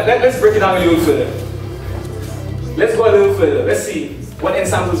understand. Let's break it down a little further. Let's go a little further. Let's see what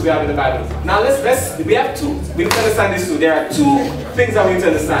examples we have in the Bible. Now we have two. We need to understand this too. There are two things that we need to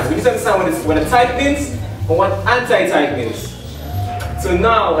understand. We need to understand what a type means and what anti-type means. So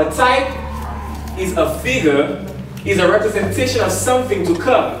now a type is a figure, is a representation of something to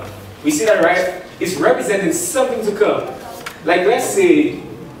come. We see that, right? It's representing something to come. Like let's say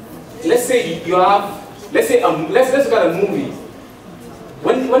you have, let's look at a movie.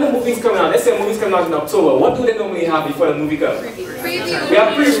 When the movie's coming out, let's say a movie's coming out in October, what do they normally have before the movie comes? Previews. We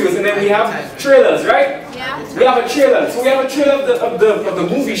have previews and then we have trailers, right? Yeah. We have a trailer. So we have a trailer of the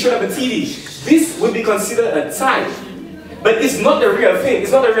movie shown on the TV. This would be considered a type. But it's not the real thing.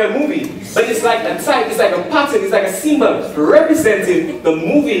 It's not a real movie. But it's like a type. It's like a pattern. It's like a symbol representing the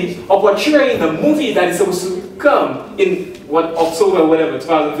movie or portraying the movie that is supposed to come in October, whatever,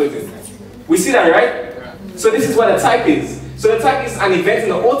 2013. We see that, right? So this is what a type is. So the type is an event in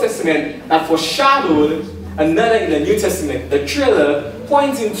the Old Testament that foreshadowed another in the New Testament. The trailer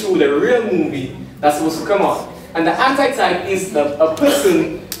pointing to the real movie that's supposed to come out. And the anti-type is a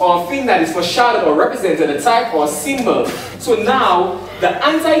person or a thing that is foreshadowed or represented, a type or a symbol. So now, the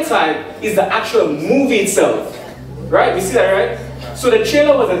anti-type is the actual movie itself. Right? You see that, right? So the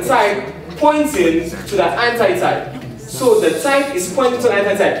trailer was a type pointing to the anti-type. So the type is pointing to the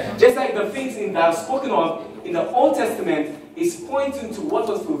anti-type. Just like the things that are spoken of in the Old Testament is pointing to what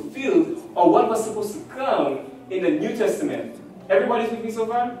was fulfilled or what was supposed to come in the New Testament. Everybody's with me so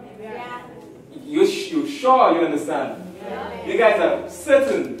far? Yeah. You sure you understand? You guys are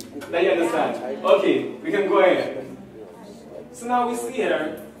certain that you understand? Okay, we can go ahead. So now we see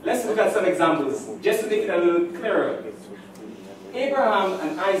here, let's look at some examples, just to make it a little clearer. Abraham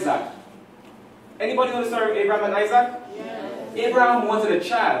and Isaac. Anybody know the story of Abraham and Isaac? Yes. Abraham wanted a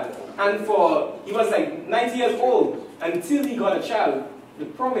child, and he was like 90 years old until he got a child, the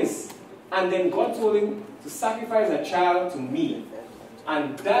promise. And then God told him to sacrifice a child to me.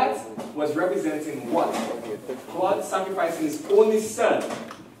 And that was representing what? God sacrificing his only son.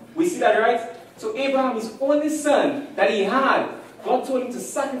 We see that, right? So Abraham, his only son that he had, God told him to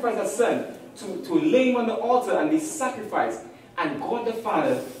sacrifice that son, to lay him on the altar and be sacrificed. And God the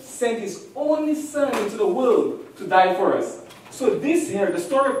Father sent his only son into the world to die for us. So this here, the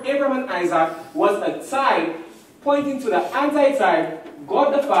story of Abraham and Isaac, was a type pointing to the anti-type,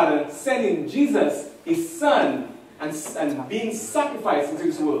 God the Father sending Jesus, his son, and being sacrificed into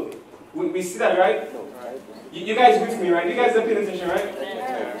this world. We see that, right? You guys with me, right? You guys are paying attention, right?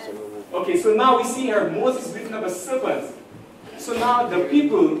 Okay, so now we see here Moses lifting up a serpent. So now the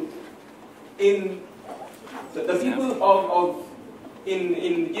people in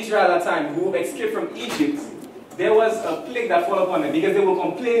in Israel at that time who escaped from Egypt, there was a plague that fell upon them because they were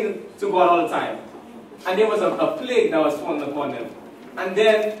complaining to God all the time. And there was a plague that was fallen upon them. And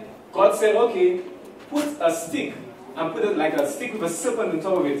then God said, okay, put a stick, and put it like a stick with a serpent on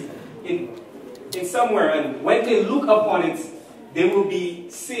top of it in somewhere, and when they look upon it, they will be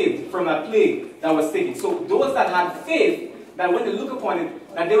saved from that plague that was taken. So those that had faith, that when they look upon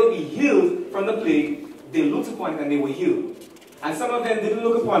it, that they will be healed from the plague, they looked upon it and they were healed. And some of them didn't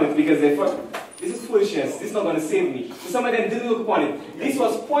look upon it because they thought, this is foolishness, this is not going to save me. So some of them didn't look upon it. This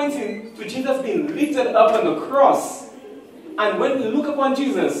was pointing to Jesus being lifted up on the cross. And when we look upon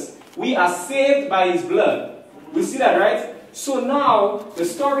Jesus, we are saved by his blood. We see that, right? So now, the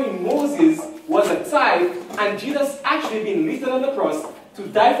story in Moses was a type, and Jesus actually being lifted on the cross to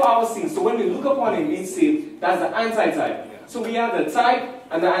die for our sins. So when we look upon him being saved, that's the anti-type. So we have the type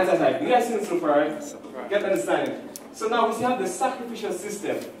and the anti-type. You guys seen it so far, right? Get understanding. So now we have the sacrificial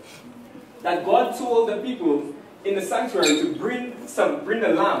system that God told the people in the sanctuary to bring the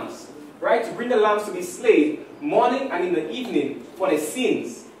lambs, right? To bring the lambs to be slain morning and in the evening for their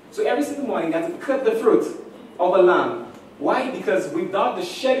sins. So every single morning they have to cut the fruit of a lamb. Why? Because without the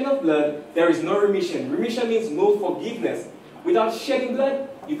shedding of blood, there is no remission. Remission means no forgiveness. Without shedding blood,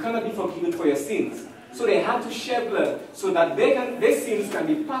 you cannot be forgiven for your sins. So they had to shed blood so that their sins can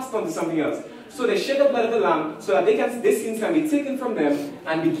be passed on to something else. So they shed the blood of the lamb so that their sins can be taken from them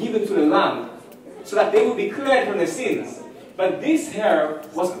and be given to the lamb, so that they will be cleared from their sins. But this here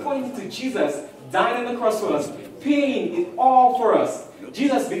was pointing to Jesus dying on the cross for us, paying it all for us.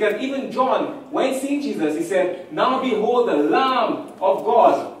 Jesus, because even John, when seeing Jesus, he said, now behold the Lamb of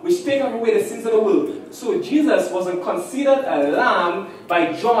God, which taketh away the sins of the world. So Jesus wasn't considered a lamb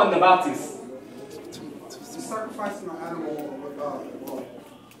by John the Baptist. Sacrificing an animal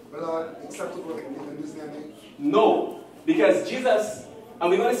without acceptable in this day and age? No, because Jesus, and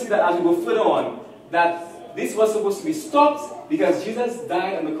we're going to see that as we go further on, that this was supposed to be stopped because Jesus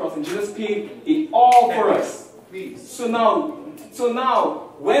died on the cross and Jesus paid it all for us. So now,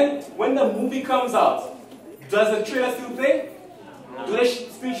 when the movie comes out, does the trailer still play? Do they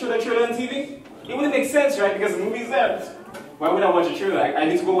still show the trailer on TV? It wouldn't make sense, right? Because the movie is there. Why would I watch a trailer? I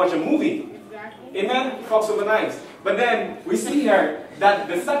need to go watch a movie. Amen? Fox over knives. But then we see here that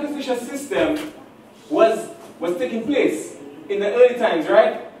the sacrificial system was taking place in the early times,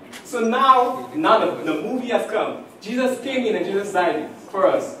 right? So now the movie has come. Jesus came in and Jesus died for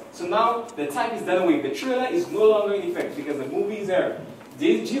us. So now the type is done away. The trailer is no longer in effect because the movie is there.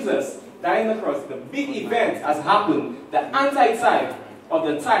 Jesus dying on the cross, the big event has happened. The anti-type of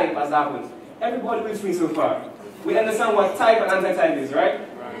the type has happened. Everybody with me so far? We understand what type and anti-type is, right?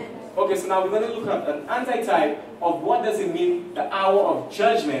 Okay, so now we're going to look at an anti-type of what does it mean, the hour of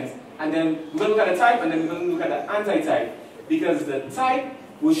judgment. And then we're going to look at the type, and then we're going to look at the anti-type. Because the type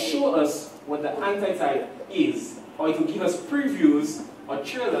will show us what the anti-type is. Or it will give us previews or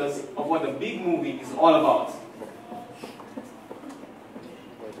trailers of what the big movie is all about.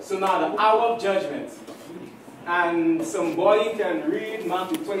 So now the hour of judgment. And somebody can read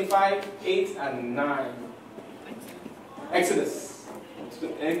Matthew 25, 8 and 9. Exodus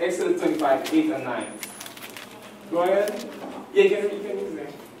 25, 8 and 9. Go ahead. Yeah, you can read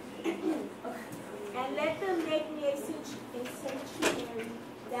it. And let them make me a sanctuary,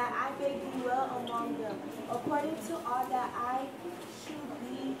 that I may dwell among them, according to all that I should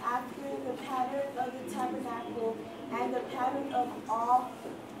be after the pattern of the tabernacle, and the pattern of all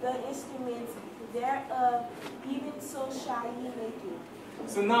the instruments thereof, even so shall ye make it.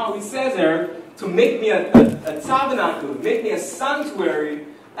 So now it says here to make me a tabernacle, make me a sanctuary,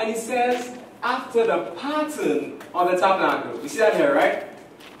 and he says, after the pattern of the tabernacle. You see that here, right?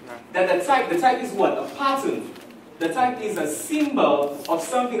 That the type is what? A pattern. The type is a symbol of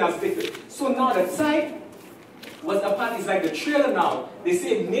something that's different. So now the type was a part, it's like the trailer now. They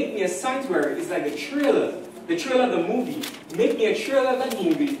say, make me a sanctuary. It's like the trailer of the movie. Make me a trailer of the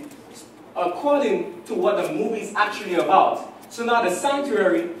movie according to what the movie is actually about. So now the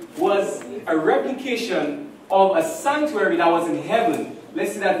sanctuary was a replication of a sanctuary that was in heaven.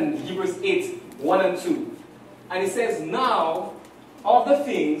 Let's see that in Hebrews 8, 1 and 2. And it says, now, of the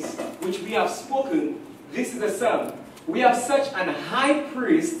things which we have spoken, this is the sum. We have such an high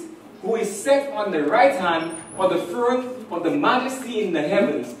priest who is set on the right hand of the throne of the majesty in the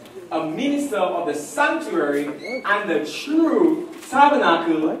heavens, a minister of the sanctuary and the true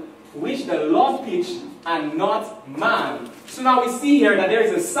tabernacle which the Lord pitched and not man. So now we see here that there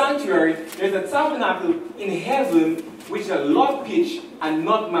is a sanctuary, there is a tabernacle in heaven which the Lord pitched and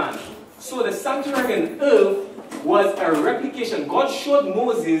not man. So the sanctuary on earth was a replication. God showed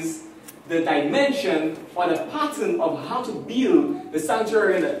Moses the dimension or the pattern of how to build the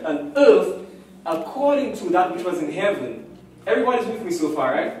sanctuary on earth according to that which was in heaven. Everybody's with me so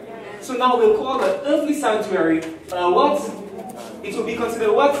far, right? Yeah. So now we'll call the earthly sanctuary what? It will be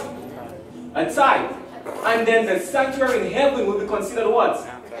considered what? A type. And then the sanctuary in heaven will be considered what?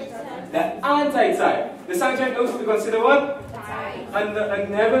 The anti-type. The sanctuary will be considered what? And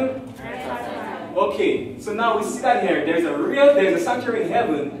in heaven? Okay, so now we see that here. There's a sanctuary in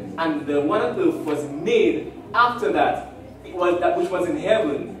heaven, and the one on earth was made after that. It was that which was in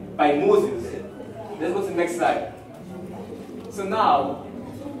heaven by Moses. Let's go to the next slide. So now,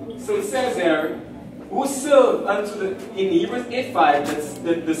 so it says there, who served unto the, in Hebrews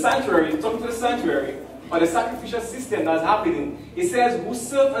 8:5, the sanctuary, talking to the sanctuary, or the sacrificial system that's happening, it says, who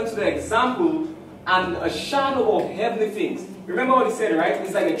served unto the example and a shadow of heavenly things. Remember what he said, right?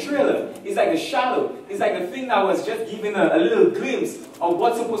 It's like a trailer. It's like a shadow. It's like the thing that was just giving a little glimpse of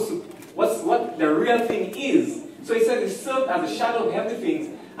what the real thing is. So he said it served as a shadow of heavenly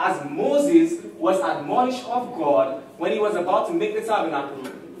things, as Moses was admonished of God when he was about to make the tabernacle.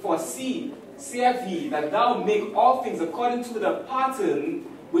 For see, saith he, that thou make all things according to the pattern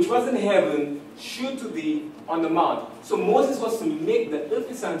which was in heaven, shewed to thee on the mount. So Moses was to make the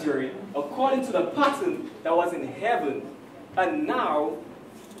earthly sanctuary according to the pattern that was in heaven. And now,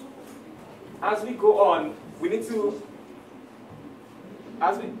 as we go on, we need to,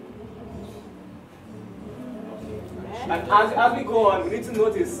 as we go on, we need to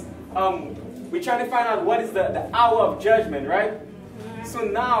notice, we're trying to find out what is the hour of judgment, right? So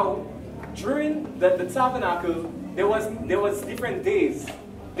now, during the tabernacle, there was different days.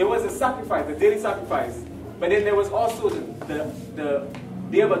 There was a sacrifice, the daily sacrifice. But then there was also the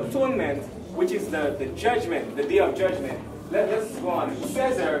Day of Atonement, which is the judgment, the Day of Judgment. Let's go on. It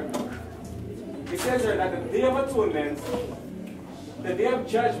says there that the Day of Atonement, the Day of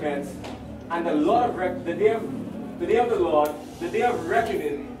Judgment, and the day of the Lord, the Day of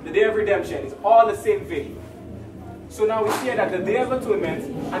Reckoning, the Day of Redemption is all the same thing. So now we see that the Day of Atonement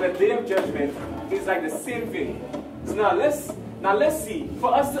and the Day of Judgment is like the same thing. So now let's see,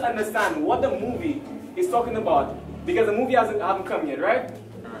 for us to understand what the movie is talking about, because the movie hasn't come yet, right?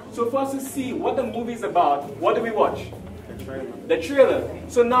 So for us to see what the movie is about, what do we watch? The trailer.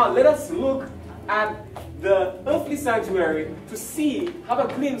 So now let us look at the earthly sanctuary to see, have a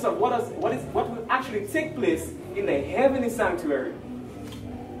glimpse of what will actually take place in the heavenly sanctuary.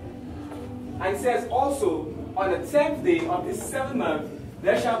 And it says also, on the 10th day of this 7th month,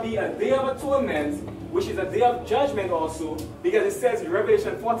 there shall be a Day of Atonement, which is a Day of Judgment also, because it says in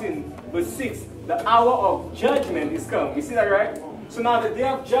Revelation 14, verse 6, the hour of judgment is come. You see that, right? So now the Day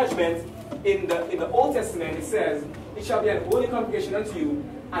of Judgment, in the Old Testament, it says, it shall be an holy convocation unto you.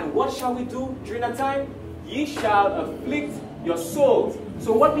 And what shall we do during that time? Ye shall afflict your souls.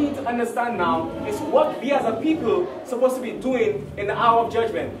 So what we need to understand now is what we as a people supposed to be doing in the hour of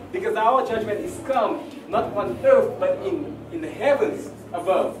judgment. Because the hour of judgment is come, not on earth, but in the heavens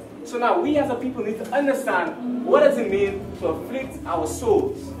above. So now we as a people need to understand what does it mean to afflict our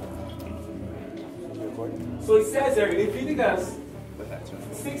souls. So it says there in Leviticus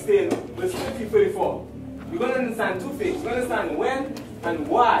 16, verse 34. We're going to understand two things. We're going to understand when and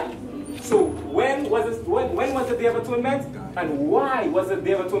why. So when was the Day of Atonement, and why was the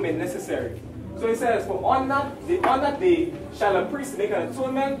Day of Atonement necessary? So it says, for on that day shall a priest make an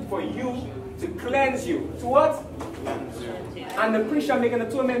atonement for you to cleanse you. To what? Cleanse you. And the priest shall make an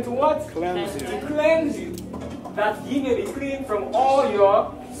atonement to what? Cleanse you. To cleanse you, that ye may be clean from all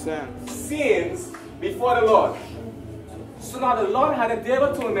your sins before the Lord. So now the Lord had a Day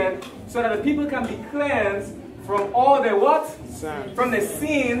of Atonement so that the people can be cleansed from all their what? From the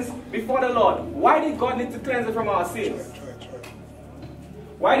sins before the Lord. Why did God need to cleanse us from our sins?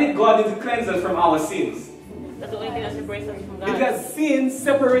 Why did God need to cleanse us from our sins? That's the only thing that separates us from God. Because sin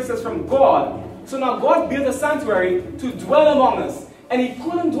separates us from God. So now God built a sanctuary to dwell among us. And He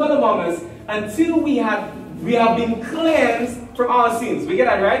couldn't dwell among us until we have been cleansed from our sins. We get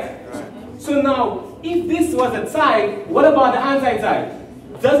that right? So now, if this was a tithe, what about the anti-tithe?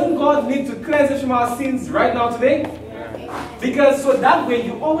 Doesn't God need to cleanse us from our sins right now today? Because so that way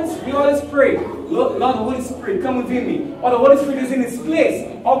we always pray, Lord, the Holy Spirit, come within me. Or the Holy Spirit is in His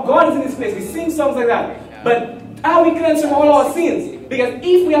place. Or God is in His place. We sing songs like that. But are we cleansed from all our sins? Because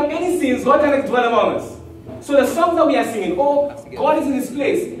if we have any sins, God cannot dwell among us. So the songs that we are singing, oh, God is in His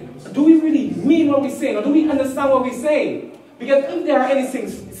place. Do we really mean what we're saying? Or do we understand what we're saying? Because if there are any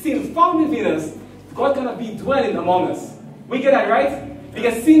sins found within us, God cannot be dwelling among us. We get that right?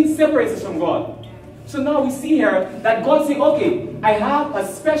 Because sin separates us from God. So now we see here that God saying, okay, I have a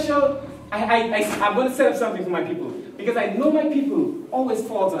special, I'm going to set up something for my people. Because I know my people always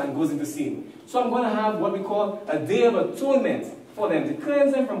falter and goes into sin. So I'm going to have what we call a day of atonement for them to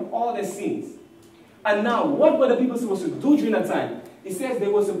cleanse them from all their sins. And now, what were the people supposed to do during that time? It says they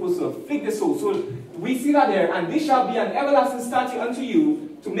were supposed to afflict the soul. So we see that there, and this shall be an everlasting statute unto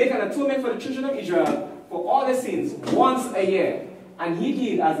you to make an atonement for the children of Israel for all their sins once a year. And he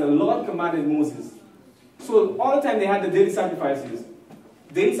did as the Lord commanded Moses. So all the time they had the daily sacrifices.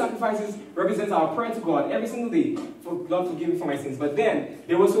 Daily sacrifices represents our prayer to God every single day. For God forgive me for my sins. But then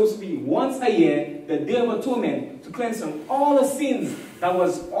there was supposed to be once a year the Day of Atonement to cleanse from all the sins that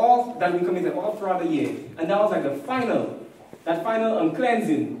we committed all throughout the year. And that was like the final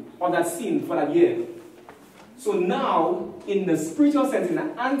cleansing of that sin for that year. So now, in the spiritual sense, in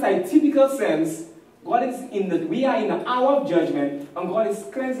the anti-typical sense, we are in the hour of judgment, and God is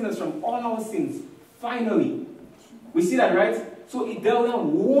cleansing us from all our sins. Finally. We see that, right? So there will have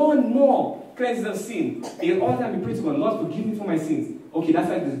one more cleansing of sin. Because all the time we pray to God, Lord, forgive me for my sins. Okay, that's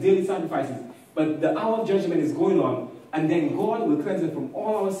like the daily sacrifices. But the hour of judgment is going on, and then God will cleanse us from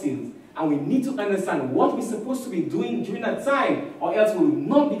all our sins. And we need to understand what we're supposed to be doing during that time, or else we will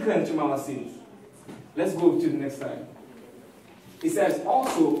not be cleansed from our sins. Let's go to the next slide. It says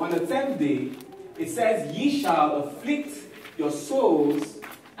also, on the 10th day, it says, ye shall afflict your souls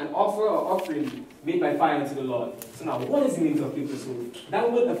and offer an offering made by fire unto the Lord. So now, what does it mean to afflict your souls?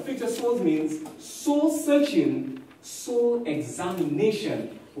 That word afflict your souls means soul searching, soul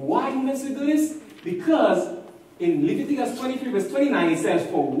examination. Why do you necessarily do this? Because in Leviticus 23 verse 29 it says,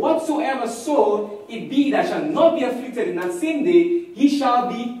 for whatsoever soul it be that shall not be afflicted in that same day, he shall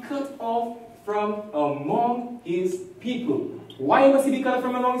be cut off from among his people. Why must he be cut off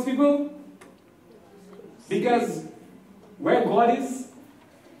from among his people? Because where God is,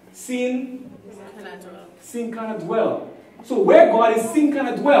 sin cannot dwell. So where God is, sin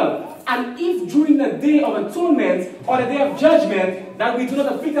cannot dwell. And if during the day of atonement or the day of judgment that we do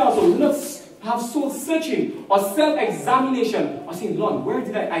not afflict our soul, we do not have soul searching or self-examination or saying, Lord, where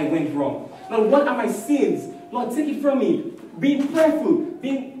did I went wrong? Lord, what are my sins? Lord, take it from me. Being prayerful,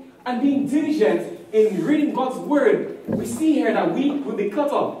 being diligent in reading God's word, we see here that we will be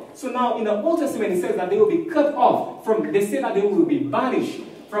cut off. So now in the Old Testament it says that they will be cut off from, they say that they will be banished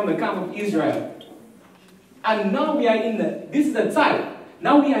from the camp of Israel. And now we are in this is the type.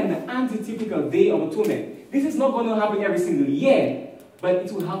 Now we are in the anti-typical Day of Atonement. This is not going to happen every single year, but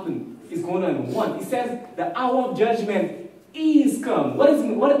it will happen. It's going on in one. It says the hour of judgment is come. What is the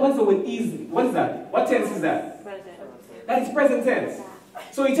word is? What is that? What tense is that? Present. That is present tense.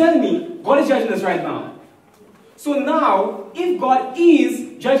 So you're telling me God is judging us right now. So now, if God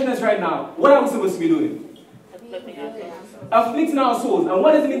is judging us right now, what are we supposed to be doing? Afflicting our souls. And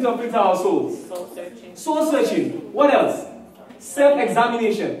what does it mean to afflict our souls? Soul searching. Soul searching. What else?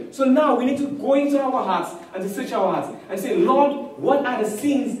 Self-examination. So now we need to go into our hearts and to search our hearts and say, Lord, what are the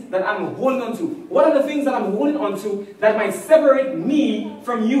sins that I'm holding on to? What are the things that I'm holding on to that might separate me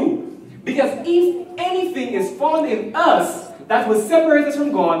from you? Because if anything is found in us that will separate us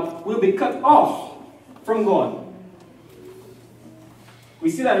from God, we'll be cut off from God. We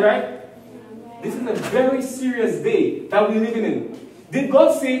see that, right? This is a very serious day that we're living in. Did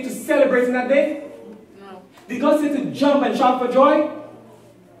God say to celebrate in that day? No. Did God say to jump and shout for joy?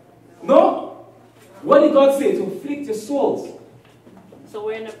 No. What did God say? To afflict your souls. So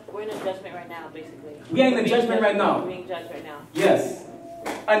we're in a judgment right now, basically. We are in a judgment right now. We're being judged right now. Yes.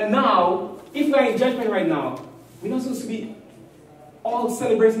 And now, if we are in judgment right now, we're not supposed to be all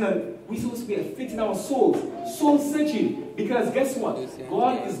celebrating, we're supposed to be afflicting our souls. Soul searching. Because guess what?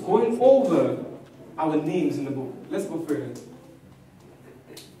 God is going over our names in the book. Let's go further.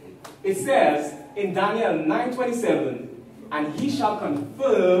 It says in Daniel 9:27, and he shall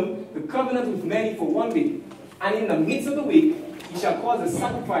confirm the covenant with many for 1 week. And in the midst of the week, he shall cause the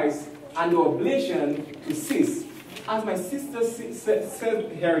sacrifice and the oblation to cease. As my sister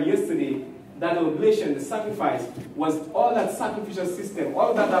said here yesterday, that the oblation, the sacrifice, was all that sacrificial system, all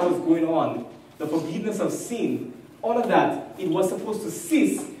of that was going on, the forgiveness of sin, all of that, it was supposed to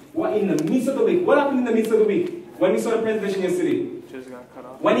cease in the midst of the week. What happened in the midst of the week? When we saw the presentation yesterday, just got cut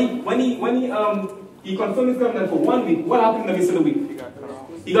off. When he confirmed his covenant for 1 week, what happened in the midst of the week? He got cut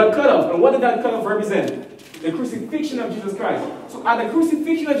off. He got cut off. And what did that cut off represent? The crucifixion of Jesus Christ. So at the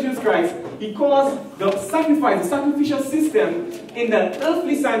crucifixion of Jesus Christ, he caused the sacrifice, the sacrificial system in the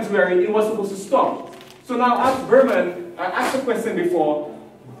earthly sanctuary, it was supposed to stop. So now, as Berman asked a question before,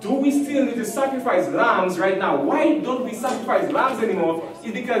 do we still need to sacrifice lambs right now? Why don't we sacrifice lambs anymore?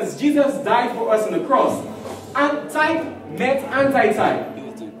 It's because Jesus died for us on the cross. And type met anti-type.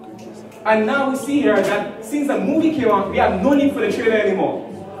 And now we see here that since the movie came out, we have no need for the trailer anymore.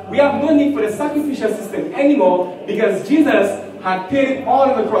 We have no need for the sacrificial system anymore because Jesus had paid it all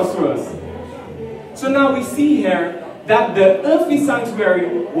on the cross for us. So now we see here that the earthly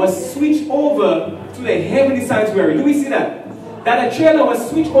sanctuary was switched over to the heavenly sanctuary. Do we see that? That the trailer was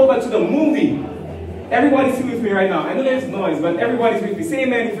switched over to the movie. Everybody's still with me right now. I know there's noise, but everybody's with me. Say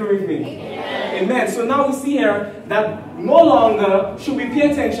amen if you're with me. Amen. Amen. So now we see here that no longer should we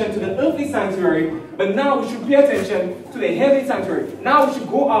pay attention to the earthly sanctuary, but now we should pay attention to the heavenly sanctuary. Now we should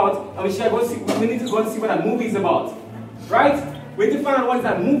go out and we need to go and see what that movie is about. Right? We need to find out what is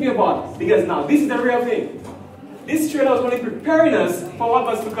that movie about. Because now this is the real thing. This trailer was only preparing us for what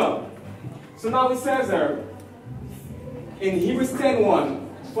was to come. So now it says there, in Hebrews 10:1,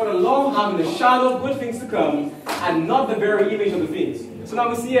 for the law having the shadow of good things to come, and not the very image of the things. So now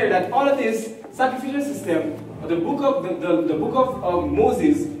we see here that all of this sacrificial system, the book of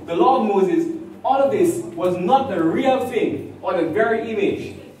Moses, the law of Moses, all of this was not the real thing or the very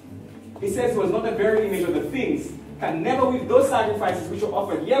image. He says it was not the very image of the things. Can never, with those sacrifices which are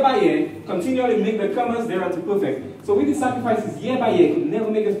offered year by year, continually make the comers thereunto perfect. So with the sacrifices year by year, could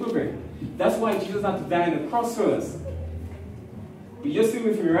never make us perfect. That's why Jesus had to die on the cross for us. You're still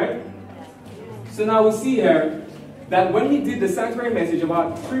with me, right? So now we see here that when we did the sanctuary message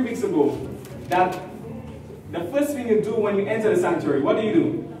about 3 weeks ago, that the first thing you do when you enter the sanctuary, what do you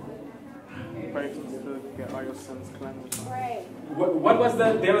do? Pray to get all your sins cleansed. Pray. What was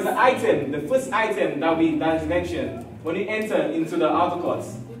there was an item, the first item that is mentioned when you enter into the outer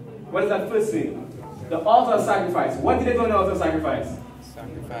courts. What is that first thing? The altar of sacrifice. What did they do on the altar of sacrifice?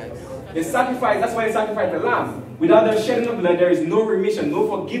 Sacrifice. The sacrifice, that's why they sacrifice the lamb. Without the shedding of blood, there is no remission, no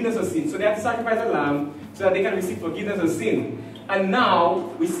forgiveness of sin. So they have to sacrifice the lamb so that they can receive forgiveness of sin. And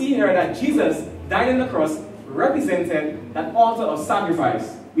now, we see here that Jesus died on the cross, represented that altar of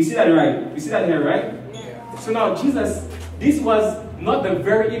sacrifice. We see that right? We see that here, right? Yeah. So now, Jesus, this was not the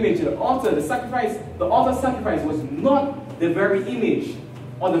very image. The altar, the sacrifice, the altar sacrifice was not the very image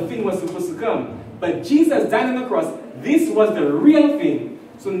or the thing was supposed to come. But Jesus died on the cross. This was the real thing.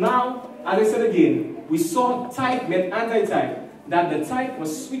 So now, as I said again, we saw type met anti-type, that the type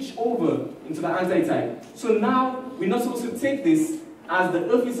was switched over into the anti-type. So now, we're not supposed to take this as the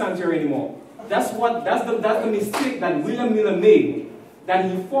earthly sanctuary anymore. That's the mistake that William Miller made, that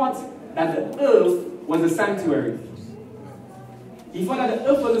he thought that the earth was a sanctuary. He thought that the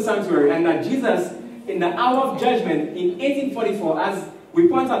earth was a sanctuary, and that Jesus, in the hour of judgment in 1844, as we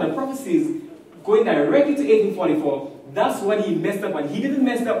point out the prophecies going directly to 1844, that's when he messed up on. He didn't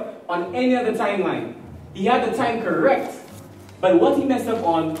mess up on any other timeline. He had the time correct. But what he messed up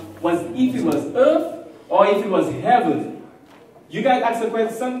on was if it was earth or if it was heaven. You guys asked a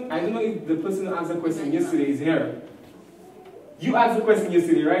question. I don't know if the person who asked the question yesterday is here. You asked the question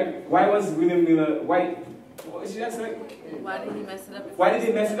yesterday, right? Why was William Miller, what did she ask? Why did he mess it up? Why did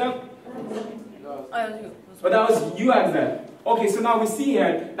he mess it up? But that was, you asked that. Okay, so now we see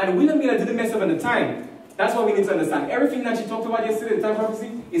here that William Miller didn't mess up at the time. That's what we need to understand. Everything that she talked about yesterday, the time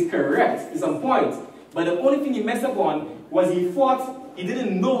prophecy, is correct. It's on point. But the only thing he messed up on was he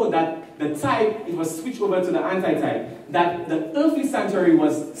didn't know that the type, it was switched over to the anti-type. That the earthly sanctuary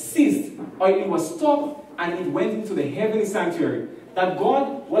was ceased, or it was stopped, and it went into the heavenly sanctuary. That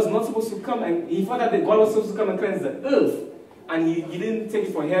God was not supposed to come, and he thought that God was supposed to come and cleanse the earth, and he didn't take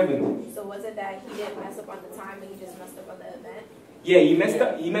it for heaven. So was it that he didn't mess up on the time, and he just messed up on the event? Yeah, he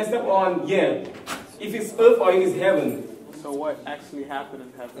messed up on, if it's earth or if it's heaven. So what actually happened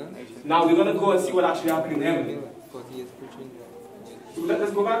in heaven? Now we're going to go and see what actually happened in heaven.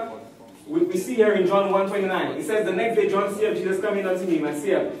 Let's go back. We see here in John 1:29. It says, the next day John seeth Jesus coming unto him and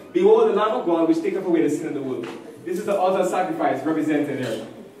saith, behold the Lamb of God which taketh away the sin of the world. This is the altar sacrifice represented here.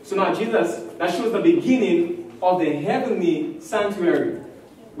 So now Jesus, that shows the beginning of the heavenly sanctuary.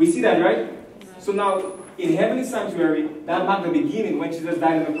 We see that, right? So now, in heavenly sanctuary, that marked the beginning when Jesus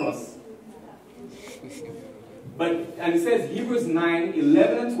died on the cross. And it says, Hebrews 9,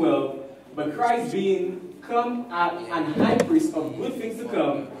 11 and 12, but Christ being come and high priest of good things to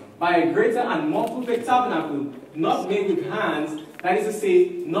come, by a greater and more perfect tabernacle, not made with hands, that is to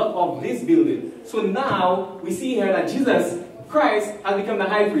say, not of this building. So now, we see here that Jesus Christ has become the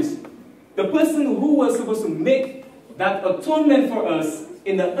high priest. The person who was supposed to make that atonement for us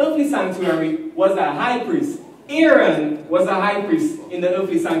in the earthly sanctuary was the high priest. Aaron was the high priest in the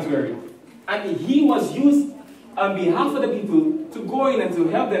earthly sanctuary. And he was used on behalf of the people to go in and to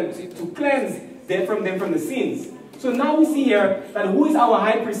help them, to cleanse them from the sins. So now we see here that who is our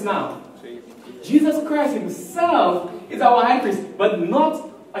high priest now? Jesus Christ himself is our high priest, but not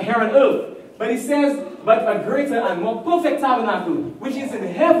here on earth. But he says, but a greater and more perfect tabernacle, which is in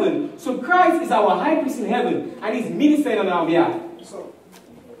heaven. So Christ is our high priest in heaven, and he's ministering on our behalf. So,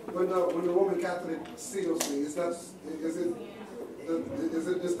 when the Roman Catholic seals me, is it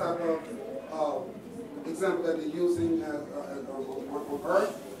this type of example that they're using on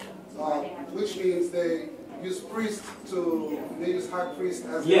earth? Which means they use high priest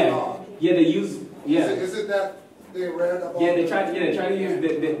as their God. Yeah, they use, yeah. Is it that they read about? Yeah, they try to use,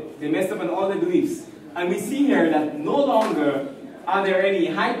 they messed up on all the beliefs. And we see here that no longer are there any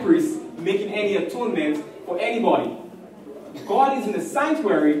high priests making any atonement for anybody. God is in the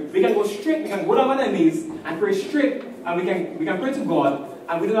sanctuary. We can go straight, we can go down on our knees and pray straight, and we can pray to God,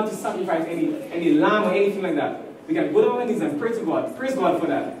 and we don't have to sacrifice any lamb or anything like that. We can go down on our knees and pray to God. Praise God for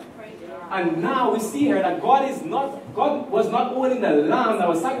that. And now we see here that God was not only the lamb that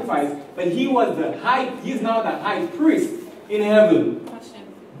was sacrificed, but he is now the high priest in heaven.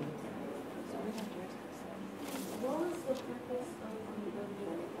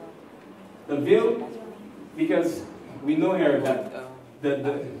 The veil, because we know here that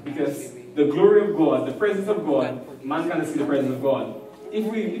because the glory of God, the presence of God, man cannot see the presence of God.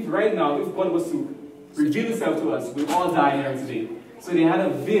 If right now, if God was to reveal himself to us, we all die here today. So they had a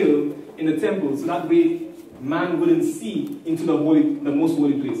veil in the temple, so that way man wouldn't see into the most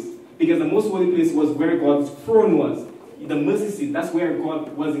holy place. Because the most holy place was where God's throne was. The mercy seat, that's where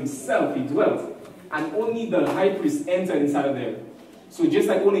God was himself, he dwelt. And only the high priest entered inside of there. So just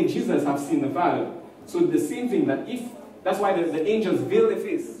like only Jesus have seen the Father. So the same thing, that's why the angels veil their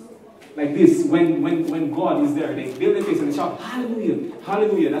face. Like this, when God is there, they veil their face and they shout, hallelujah,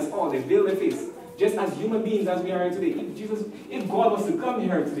 hallelujah, that's all, they veil their face. Just as human beings as we are here today. If God was to come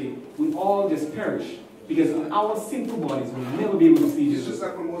here today, we'd all just perish. Because in our sinful bodies, we'll never be able to see Jesus. It's just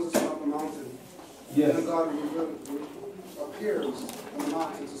like when Moses went up the mountain. Yes. And God appears on the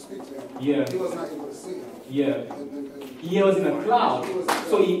mountain to speak to him. Yeah. He was not able to see him. Yeah. He was in a cloud.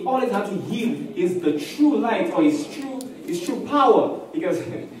 So he always had to heal is the true light or his true power. Because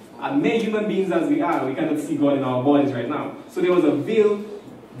as many human beings as we are, we cannot see God in our bodies right now. So there was a veil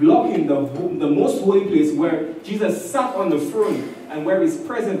blocking the most holy place where Jesus sat on the throne and where his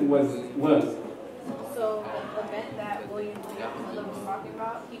presence was. So the event that William Miller was talking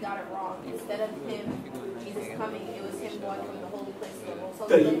about, he got it wrong. Instead of Jesus coming, it was him going from the holy place to the most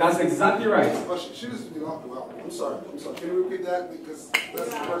holy place. That's exactly right. Well, she just been off. Well, I'm sorry. Can you repeat that? Because that's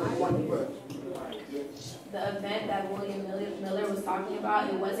the perfect point. But the event that William Miller was talking about,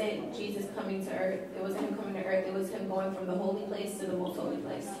 it wasn't Jesus coming to earth. It wasn't him coming to earth. It was him going from the holy place to the most holy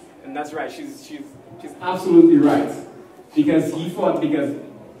place. And that's right. She's absolutely right. Because he thought, because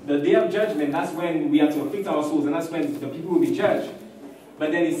the day of judgment, that's when we have to afflict our souls, and that's when the people will be judged.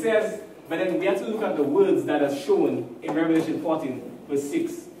 But then he says, but then we have to look at the words that are shown in Revelation 14, verse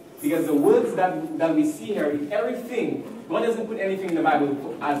 6. Because the words that we see here, everything, God doesn't put anything in the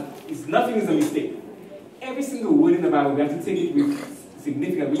Bible as nothing is a mistake. Every single word in the Bible, we have to take it with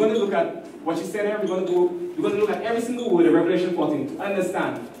significance. We're going to look at what she said here. We're going to look at every single word in Revelation 14 to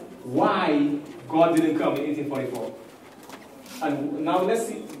understand why God didn't come in 1844. And now let's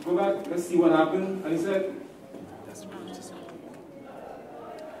see what happened. And he said,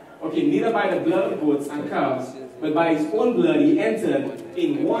 okay, neither by the blood of goats and calves, but by his own blood he entered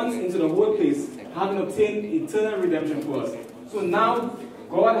in once into the holy place, having obtained eternal redemption for us. So now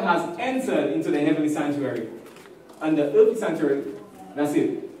God has entered into the heavenly sanctuary. And the earthly sanctuary, that's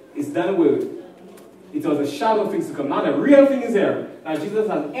it. It's done away with. It was a shadow of things to come. Now the real thing is here. Now Jesus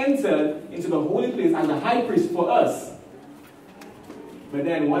has entered into the holy place as the high priest for us. But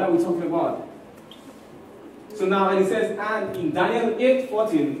then what are we talking about? So now, and he says, and in Daniel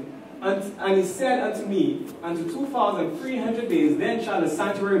 8:14, and he said unto me, unto 2,300 days, then shall the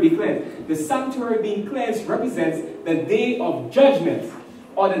sanctuary be cleansed. The sanctuary being cleansed represents the day of judgment.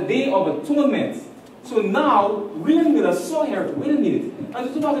 or the Day of Atonement. So now, William Miller saw here, wait a minute,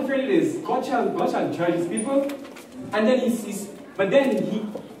 until 2030 days, God shall judge his people, and then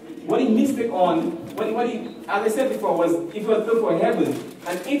what he mistake on, what he, as I said before, was if he was built for heaven,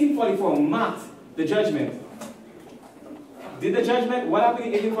 and 1844 marked the judgment. Did the judgment, what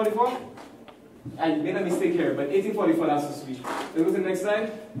happened in 1844? I made a mistake here, but 1844 that's supposed to be. Let's go to the next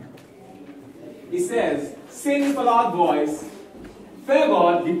slide. It says, sing with a loud voice, fear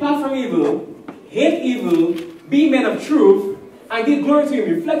God, depart from evil, hate evil, be men of truth, and give glory to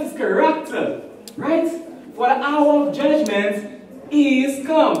him, reflect his character. Right? For the hour of judgment is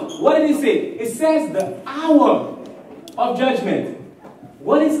come. What did it say? It says the hour of judgment.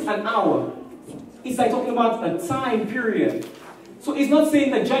 What is an hour? It's like talking about a time period. So it's not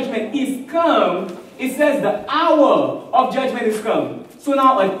saying the judgment is come. It says the hour of judgment is come. So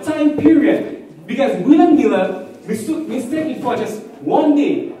now a time period. Because William Miller mistaken it for just one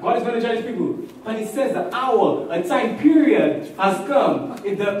day. God is going to judge people. But it says the hour, a time period has come.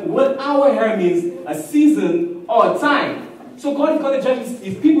 The word hour here means a season or a time. So God is going to judge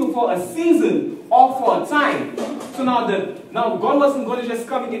his people for a season or for a time. So now God wasn't going to just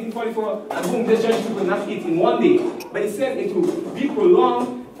come in 1844 and boom, just judge people and that's it in one day. But it said it will be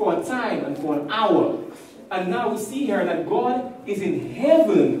prolonged for a time and for an hour. And now we see here that God is in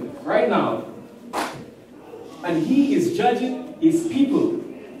heaven right now. And he is judging his people.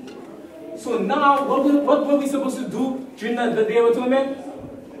 So now, what were we supposed to do during the Day of Atonement?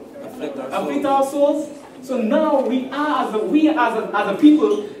 Afflict our souls. So now we as a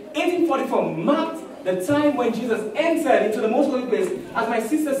people, 1844 marked the time when Jesus entered into the most holy place, as my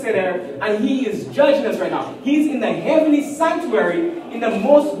sister said there, and he is judging us right now. He's in the heavenly sanctuary, in the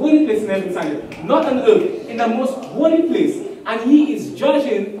most holy place in the heavenly sanctuary, not on earth, in the most holy place, and he is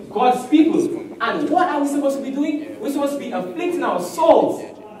judging God's people. And what are we supposed to be doing? We're supposed to be afflicting our souls.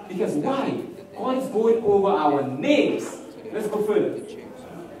 Because why? God is going over our names. Let's go further.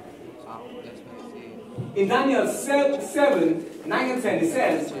 In Daniel 7, 9 and 10, it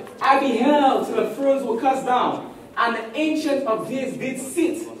says, I beheld till the thrones were cast down, and the Ancient of Days did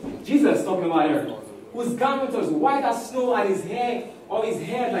sit. Jesus talking about here. Whose garment was white as snow, and his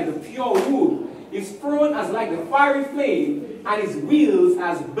hair like the pure wool. His throne as like the fiery flame, and his wheels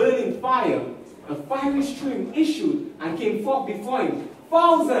as burning fire. A fiery stream issued and came forth before him.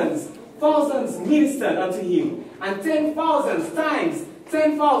 Thousands ministered unto him, and 10,000 times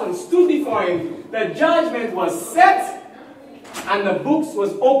 10,000 stood before him. The judgment was set, and the books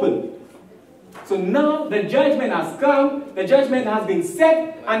was opened. So now the judgment has come, the judgment has been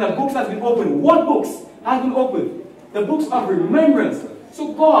set, and the books has been opened. What books have been opened? The books of remembrance.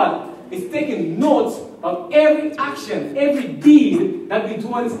 So God is taking note of every action, every deed that we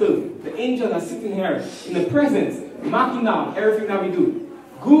do on this earth. The angels are sitting here in the presence, marking down everything that we do.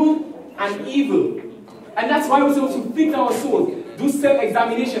 Good and evil. And that's why we're supposed to fix our souls. Do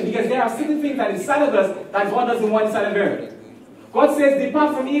self-examination, because there are certain things that inside of us that God doesn't want inside of there. God says,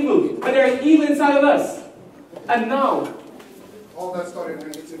 depart from evil, but there is evil inside of us. And now, all that started in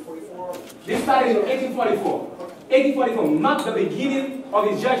 1844? This started in 1844. 1844 marked the beginning of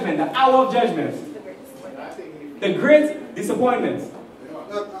his judgment, the hour of judgment. The great disappointment.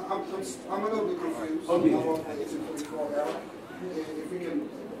 I'm a little bit confused about the 1844 era. If we can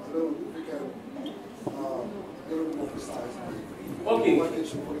a little bit more precise.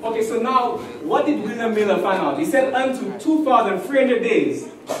 Okay, so now, what did William Miller find out? He said, unto 2,300 days,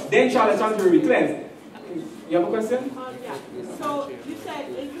 then shall the sanctuary be cleansed. You have a question? Yeah. So, you said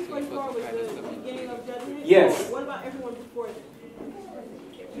 1844 was the beginning of judgment? Yes. What about everyone before that?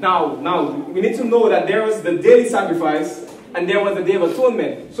 Now, we need to know that there was the daily sacrifice, and there was the Day of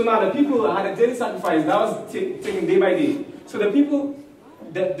Atonement. So now the people had a daily sacrifice that was taken day by day. So the people,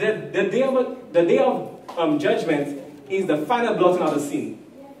 the day of judgment is the final blotting of the sin.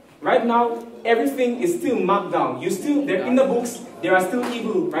 Right now, everything is still marked down. They're in the books. There are still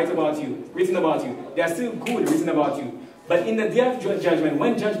evil written about you. There are still good written about you. But in the day of judgment,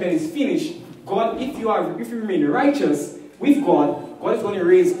 when judgment is finished, God, if you remain righteous with God, God is going to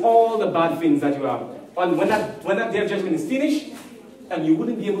erase all the bad things that you have. And when that day of judgment is finished, and you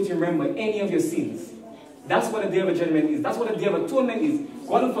wouldn't be able to remember any of your sins. That's what the day of judgment is. That's what the day of atonement is.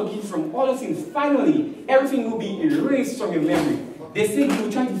 God will forgive you from all your sins. Finally, everything will be erased from your memory. They say you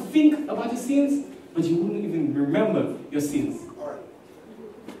will try to think about your sins, but you wouldn't even remember your sins. All right.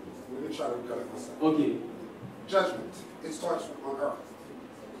 We're going to try to recollect this. Okay. Judgment. It starts on earth.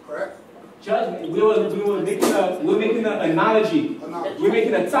 Correct? Judgment. We were making an analogy. We're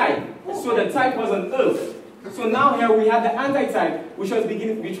making a type. So the type was on earth. So now here we have the anti-type, which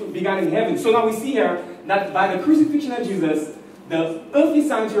began in heaven. So now we see here that by the crucifixion of Jesus, the earthly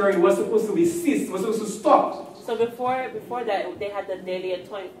sanctuary was supposed to be ceased, was supposed to stop. So before that, they had the daily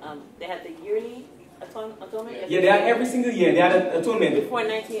atonement. They had the yearly atonement. Yeah, they had every single year. They had an atonement. Before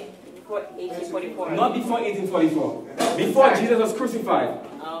 1844. Not before 1844. Before Jesus was crucified.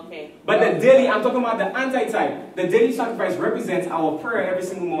 Oh, okay. But the daily, I'm talking about the anti-type. The daily sacrifice represents our prayer every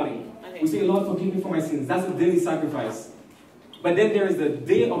single morning. Okay. We say, Lord, forgive me for my sins. That's the daily sacrifice. But then there is the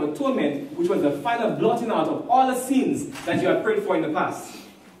Day of Atonement, which was the final blotting out of all the sins that you had prayed for in the past.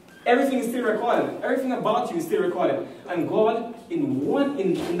 Everything is still recorded. Everything about you is still recorded. And God,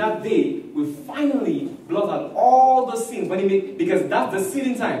 in that day, will finally blot out all the sins. Because that's the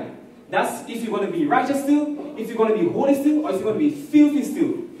sealing time. That's if you're going to be righteous still, if you're going to be holy still, or if you're going to be filthy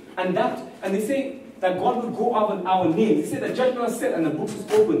still. And they say that God will go over our names. They say the judgment was set and the books is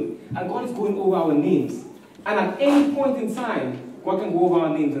open. And God is going over our names. And at any point in time, God can go over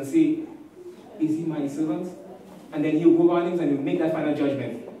our names and say, is he my servant? And then he'll go over our names and he'll make that final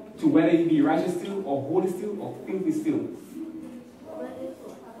judgment to whether he be righteous still, or holy still, or filthy still. But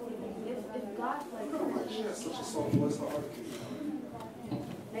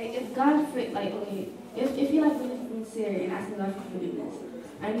if God, if God, if you really sincere and asking God for forgiveness,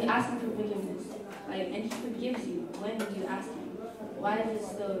 and you ask him for forgiveness, and he forgives you when you ask him, why is it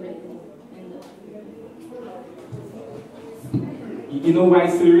still written in the... You know why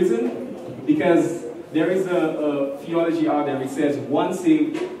it's still written? Because there is a theology out there which says, once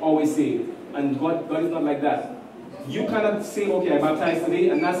saved, always saved. And God is not like that. You cannot say, okay, I baptized today,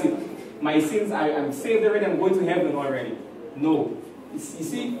 and that's it. My sins, I'm saved already, I'm going to heaven already. No. You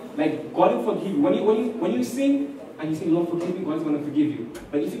see, like, God will forgive you. When you sin, and you say, Lord, forgive me, God is going to forgive you.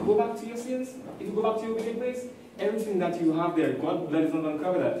 But if you go back to your sins, if you go back to your wicked ways, everything that you have there, God's blood is not going to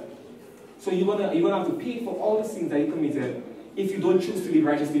cover that. So you're gonna have to pay for all the sins that you committed if you don't choose to live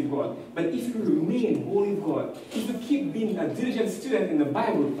righteously with God. But if you remain holy with God, if you keep being a diligent student in the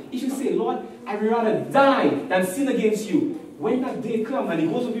Bible, if you say, Lord, I would rather die than sin against you, when that day comes and he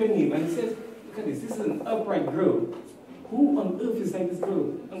goes over your name and he says, look at this is an upright girl. Who on earth is like this girl?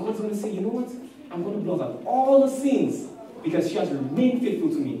 And God's going to say, you know what? I'm going to blot out all the sins because she has remained faithful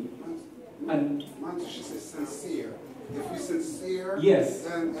to me. And she says sincere. If we're sincere, yes,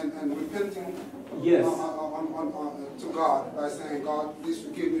 and repenting, yes, to God by saying, God, please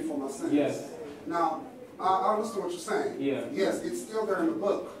forgive me for my sins. Yes. Now, I understand what you're saying. Yeah. Yes, it's still there in the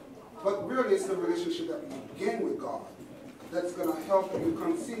book, but really it's the relationship that you begin with God that's going to help you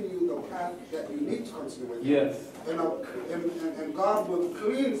continue the path that you need to continue with. Yes. And God will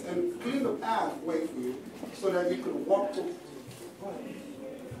clean the pathway for you so that you can walk to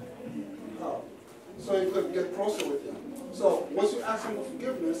God. So you could get closer with him. So once you ask him for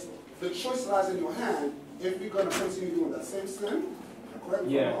forgiveness, the choice lies in your hand if you're going to continue doing that same sin, correct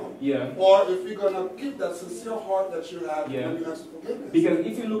me if I'm wrong, yeah, or if you're going to keep that sincere heart that you have when you ask for forgiveness. Because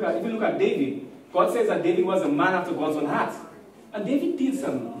if you look at David, God says that David was a man after God's own heart. And David did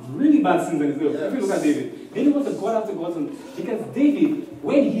some really bad sins in his life. If you look at David was a God after God's own. Because David,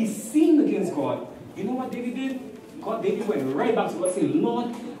 when he sinned against God, you know what David did? David went right back to God and said,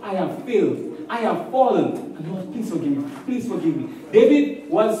 Lord, I have failed. I have fallen. And Lord, please forgive me. Please forgive me. David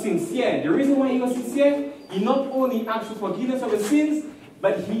was sincere. The reason why he was sincere, he not only asked for forgiveness of his sins,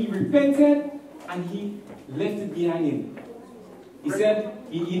 but he repented and he left it behind him. He said,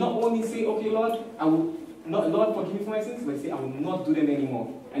 he not only say, okay, Lord, Lord, forgive me for my sins, but he said, I will not do them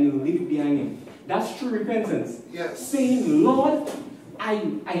anymore. And he will leave it behind him. That's true repentance. Yes. Saying, Lord,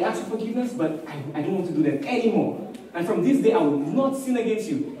 I ask for forgiveness, but I don't want to do them anymore. And from this day, I will not sin against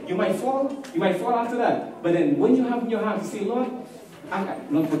you. You might fall after that. But then when you have in your heart, you say, Lord,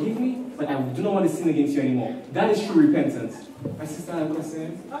 Lord, forgive me, but I do not want to sin against you anymore. That is true repentance. My sister had a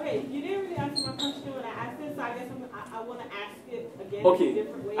question. Okay, you didn't really answer my question when I asked it, so I guess I want to ask it again in a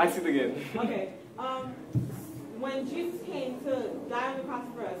different way. Ask it again. Okay. When Jesus came to die on the cross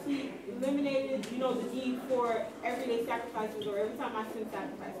for us, he eliminated, the need for everyday sacrifices or every time I sin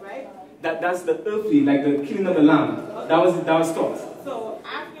sacrifice, right? That's the earthly, like the killing of the lamb. Okay. That was stopped. So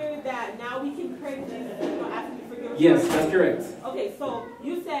after that, now we can pray to Jesus, ask him to forgive us. Yes, that's correct. Okay, so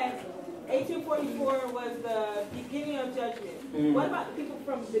you said 1844 was the beginning of judgment. Mm. What about the people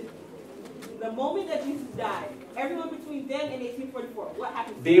from the moment that Jesus died? Everyone between then and 1844, what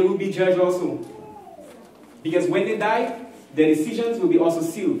happened? They will be judged also. Because when they die, their decisions will be also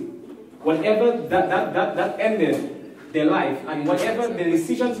sealed. Whatever that ended their life, and whatever their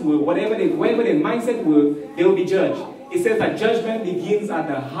decisions were, whatever their mindset were, they will be judged. It says that judgment begins at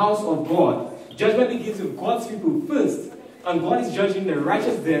the house of God. Judgment begins with God's people first. And God is judging the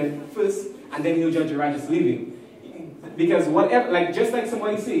righteous then first, and then he'll judge the righteous living. Because whatever, just like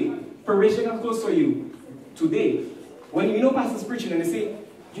somebody say, probation comes close for you today. When pastors preaching and they say,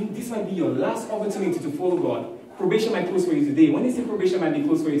 this might be your last opportunity to follow God. Probation might close for you today. When they say probation might be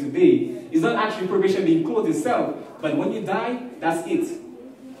closed for you today, it's not actually probation being closed itself, but when you die, that's it.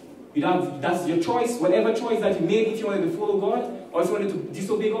 That's your choice. Whatever choice that you made, if you wanted to follow God or if you wanted to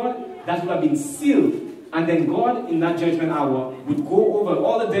disobey God, that would have been sealed. And then God, in that judgment hour, would go over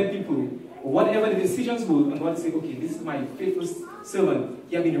all the dead people, whatever the decisions were, and God would say, okay, this is my faithful servant.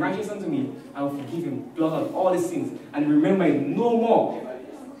 He has been righteous unto me. I will forgive him, blot out all his sins, and remember it no more.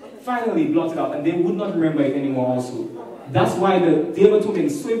 Finally blot it out, and they would not remember it anymore also. That's why the Day of Atonement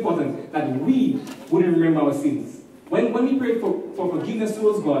is so important, that we wouldn't remember our sins. When we pray for forgiveness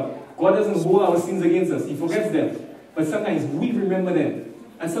towards God, God doesn't hold our sins against us. He forgets them. But sometimes we remember them.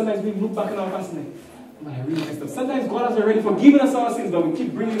 And sometimes we look back in our past and I really messed up. Sometimes God has already forgiven us our sins, but we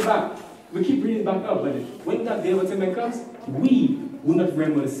keep bringing it back. We keep bringing it back up. But when that Day of Atonement comes, we will not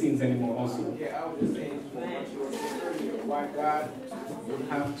remember the sins anymore also. Yeah, I was just saying, why God would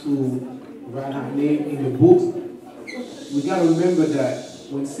have to write our name in the books. We got to remember that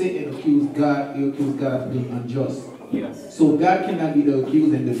when Satan accused God, he accused God of being unjust. Yes. So God cannot be the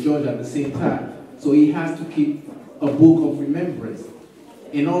accuser and the judge at the same time. So he has to keep a book of remembrance.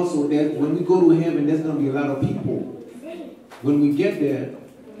 And also that when we go to heaven, there's going to be a lot of people. When we get there,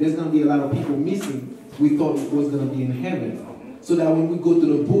 there's going to be a lot of people missing. We thought it was going to be in heaven. So that when we go to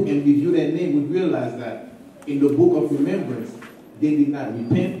the book and review that name, we realize that in the book of remembrance, they did not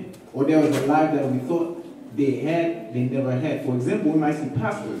repent, or there was a life that we thought they had, they never had. For example, we might see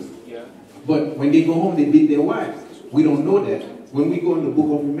pastors, but when they go home, they beat their wives. We don't know that. When we go in the book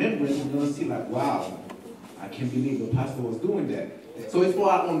of remembrance, we're going to see like, wow, I can't believe the pastor was doing that. So it's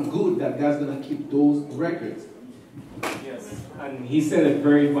for our own good that God's going to keep those records. Yes, and he said a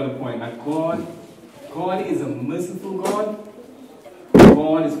very important point, that God is a merciful God.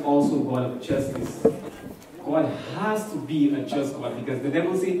 God is also God of justice. God has to be a just God, because the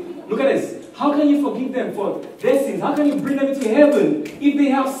devil says, look at this, how can you forgive them for their sins? How can you bring them into heaven if they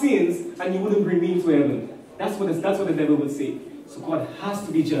have sins and you wouldn't bring me into heaven? That's what the devil would say. So God has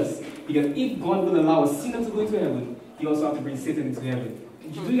to be just, because if God will allow a sinner to go into heaven, he also has to bring Satan into heaven.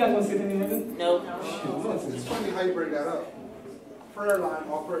 Do you guys want Satan in heaven? No. It's funny how you bring that up. Prayer line,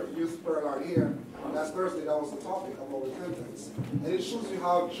 or youth prayer line here, last Thursday, that was the topic about repentance. And it shows you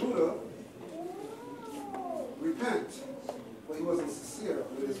how Judah repent, but he wasn't sincere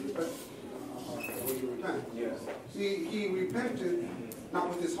with his repentance. When he repented. Yes. He repented not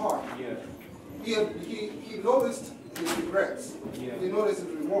with his heart. Yeah. He noticed his regrets. Yeah. He noticed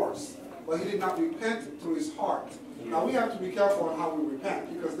his remorse, but he did not repent through his heart. Yeah. Now we have to be careful on how we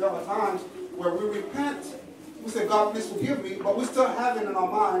repent, because there are times where we repent, we say, God, please forgive me, but we still have it in our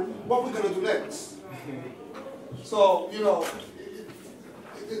mind what we're going to do next. So,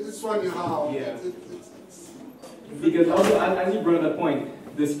 it's funny how... Yeah. Because also, as you brought up that point,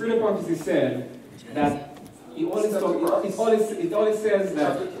 the Spirit of Prophecy said that it always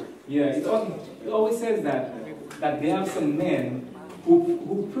says that there are some men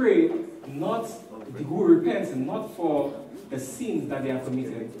who pray who repent not for the sins that they have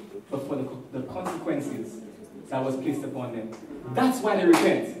committed, but for the consequences that was placed upon them. That's why they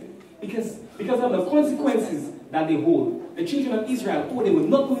repent. Because of the consequences that they hold. The children of Israel, they were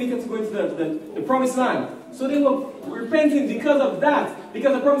not permitted to go into the promised land. So they were repenting because of that,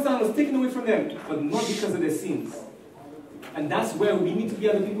 because the promised land was taken away from them, but not because of their sins. And that's where we need to be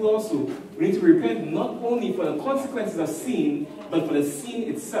as a people also. We need to repent not only for the consequences of sin, but for the sin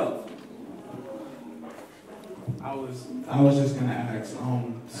itself. I was just gonna ask,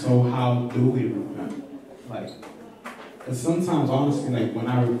 so how do we repent? Because sometimes, honestly, when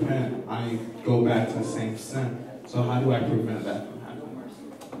I repent, I go back to the same sin. So how do I prevent that from happening?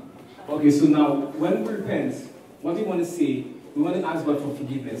 Okay, so now, when we repent, what we want to say, we want to ask God for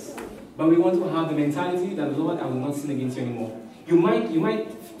forgiveness. But we want to have the mentality that, Lord, I will not sin against you anymore. You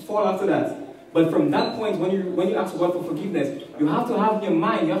might fall after that. But from that point, when you ask God for forgiveness, you have to have in your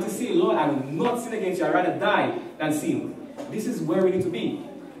mind, you have to say, Lord, I will not sin against you. I'd rather die than sin. This is where we need to be.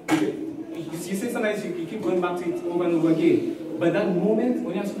 You say sometimes you keep going back to it over and over again. But that moment,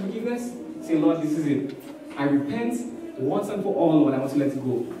 when you ask for forgiveness, say, Lord, this is it. I repent once and for all, Lord, I want to let it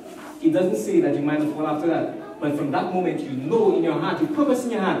go. It doesn't say that you might not fall after that. But from that moment, you know in your heart, you purpose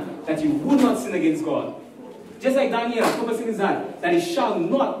in your heart, that you will not sin against God. Just like Daniel purposed in his heart, that he shall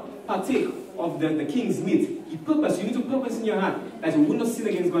not partake of the king's meat. You need to purpose in your heart that you will not sin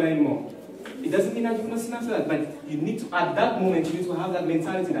against God anymore. It doesn't mean that you will not sin after that, but you need to, at that moment, you need to have that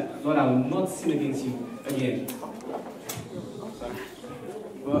mentality that, Lord, I will not sin against you again.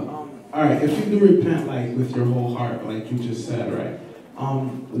 But, all right, if you do repent, with your whole heart, like you just said, right?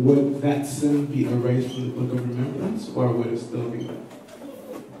 would that sin be erased from the book of remembrance, or would it still be there?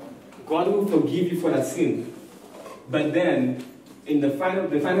 God will forgive you for that sin. But then, in the final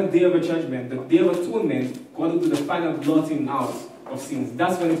day of the judgment, the day of atonement, God will do the final blotting out of sins.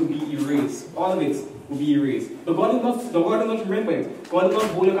 That's when it will be erased. All of it will be erased. But God will not remember it. God will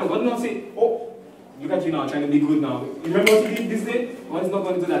not hold it. God will not say, oh, look at you now, trying to be good now. You remember what you did this day? God is not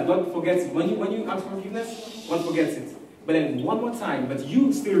going to do that. God forgets it. When you ask for forgiveness, God forgets it. But then one more time, but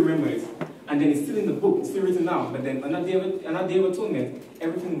you still remember it. And then it's still in the book, it's still written down. But then on that day of atonement,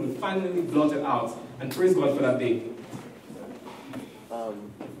 everything will finally be blotted out. And praise God for that day.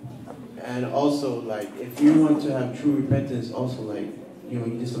 And also, like, if you want to have true repentance, also, like, you know,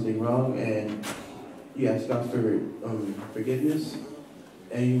 you did something wrong and you ask God for forgiveness,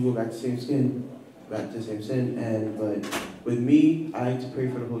 and you go back to the same sin. But with me, I like to pray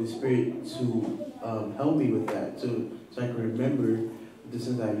for the Holy Spirit to help me with that, so I can remember the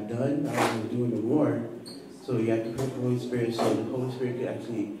sins I've done, I don't want to do it anymore. So you have to pray for the Holy Spirit, so the Holy Spirit can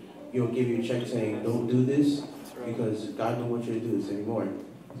actually, you know, give you a check saying, don't do this, because God don't want you to do this anymore.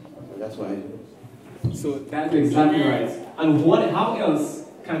 So that's why I do it. So that's exactly right. And how else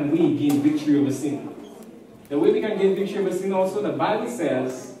can we gain victory over sin? The way we can gain victory over sin also, the Bible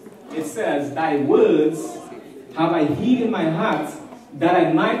says, it says, thy words have I hid in my heart, that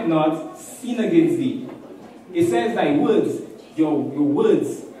I might not sin against thee. It says thy words, your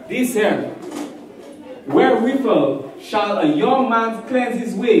words, this here, wherewithal shall a young man cleanse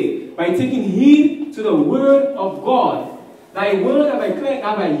his way, by taking heed to the word of God. Thy word have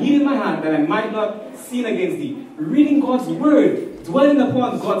I hid in my heart, that I might not sin against thee. Reading God's word, dwelling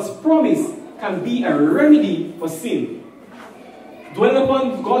upon God's promise, can be a remedy for sin. Dwelling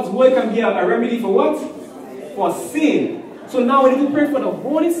upon God's word can be a remedy for what? For sin. So now we need to pray for the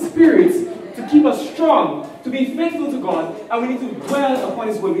Holy Spirit to keep us strong, to be faithful to God, and we need to dwell upon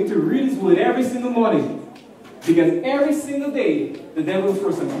His word. We need to read His word every single morning. Because every single day, the devil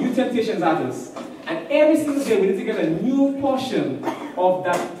throws some new temptations at us. And every single day, we need to get a new portion of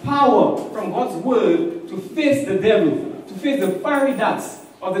that power from God's word to face the devil, to face the fiery darts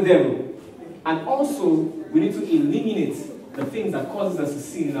of the devil. And also, we need to eliminate the things that causes us to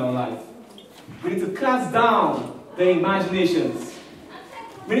sin in our life. We need to cast down the imaginations.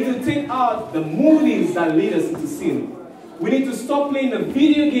 We need to take out the movies that lead us into sin. We need to stop playing the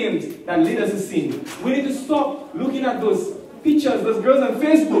video games that lead us to sin. We need to stop looking at those pictures, those girls on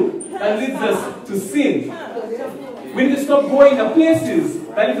Facebook that leads us to sin. We need to stop going to places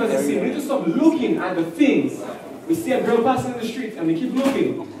that lead us to sin. We need to stop looking at the things. We see a girl passing in the street and we keep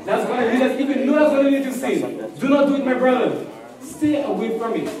looking. That's going to lead us, even though that's going to lead to sin. Do not do it, my brother. Stay away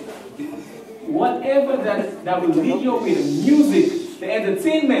from it. Whatever that will lead you away, the music, the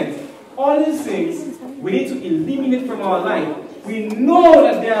entertainment, all these things, we need to eliminate from our life. We know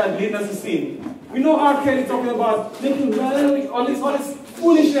that they are leading us to sin. We know R. Kelly talking about making love, all this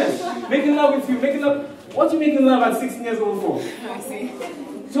foolishness. Making love with you, making love. What you making love at 16 years old for?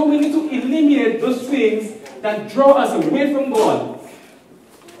 So we need to eliminate those things that draw us away from God.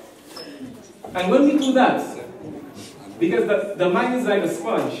 And when we do that, because the mind is like a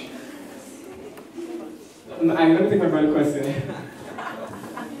sponge. I'm going to take my brother's question.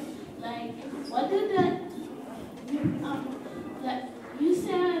 Like, what did that, you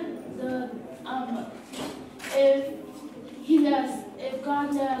said if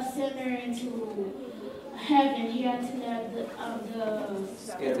God let a sinner into heaven, he had to let the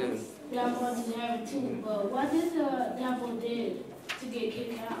devil into heaven too. But what did the devil did to get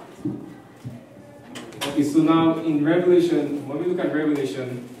kicked out? Okay, so now in Revelation, when we look at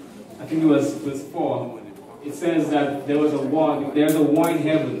Revelation, I think it was verse 4, it says that there's a war in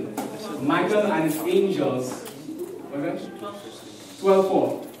heaven. Michael and his angels,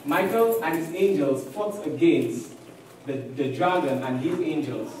 12:4. Michael and his angels fought against the dragon and his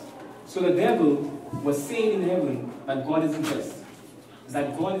angels. So the devil was saying in heaven that God isn't just.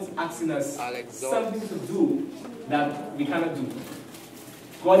 That God is asking us something to do that we cannot do.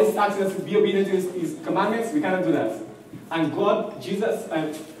 God is asking us to be obedient to his commandments, we cannot do that. And God, Jesus,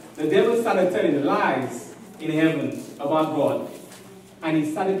 the devil started telling lies in heaven about God. And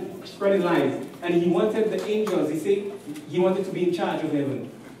he started spreading lies. And he wanted the angels, he said, he wanted to be in charge of heaven.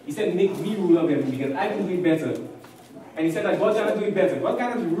 He said, make me rule of heaven because I can do it better. And he said that God cannot do it better. God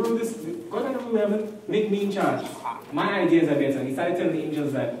cannot rule this, God cannot rule heaven, make me in charge. My ideas are better. And he started telling the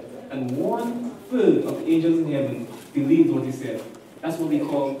angels that. And 1/3 of the angels in heaven believed what he said. That's what we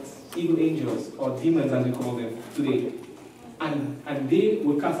call evil angels, or demons as we call them today. And they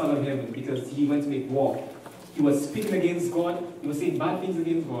were cast out of heaven because he went to make war. He was speaking against God, he was saying bad things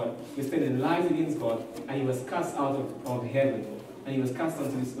against God, he was telling lies against God, and he was cast out of heaven. And and he was cast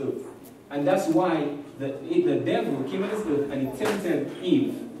onto this earth. And that's why the devil came on this earth and he tempted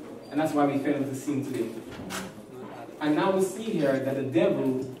Eve. And that's why we fell into sin today. And now we see here that the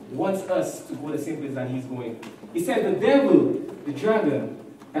devil wants us to go the same place that he's going. He said the devil, the dragon,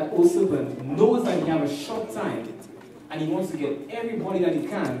 that old serpent, knows that he has a short time. And he wants to get everybody that he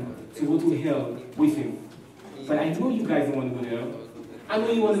can to go to hell with him. But I know you guys don't want to go there. I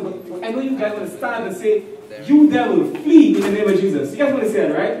know you guys want to stand and say, you devil, flee in the name of Jesus. You guys want to say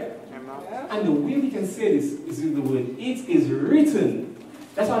that, right? And the way we can say this is with the word, it is written.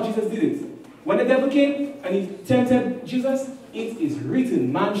 That's how Jesus did it. When the devil came and he tempted Jesus, it is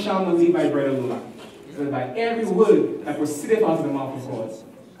written, man shall not live by bread alone, but by every word that proceedeth out of the mouth of God.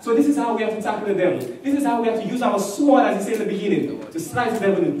 So this is how we have to tackle the devil. This is how we have to use our sword, as he said in the beginning, to slice the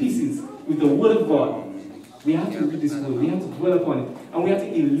devil in pieces with the word of God. We have to read this word. We have to dwell upon it. And we have to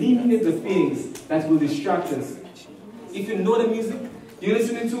eliminate the things that will distract us. If you know the music you're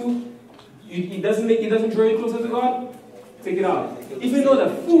listening to, it doesn't draw you closer to God, take it out. If you know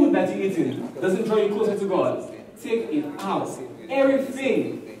the food that you're eating doesn't draw you closer to God, take it out.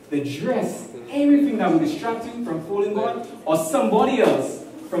 Everything, the dress, everything that will distract you from following God or somebody else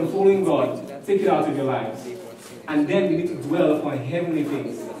from following God, take it out of your lives. And then we need to dwell upon heavenly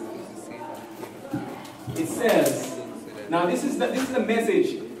things. It says, now this is the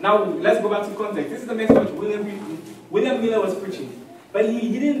message. Now let's go back to context. This is the message that William Miller was preaching. But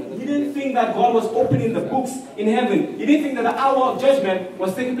he didn't think that God was opening the books in heaven. He didn't think that the hour of judgment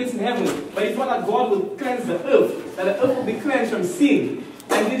was taking place in heaven. But he thought that God would cleanse the earth, that the earth would be cleansed from sin.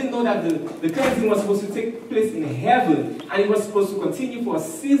 And he didn't know that the cleansing was supposed to take place in heaven. And it was supposed to continue for a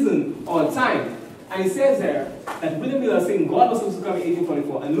season or a time. And he says there that William Miller is saying God was supposed to come in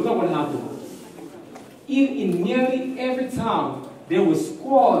 1844. And look at what happened. In nearly every town, there were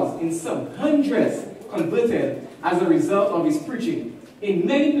scores, in some hundreds, converted as a result of his preaching. In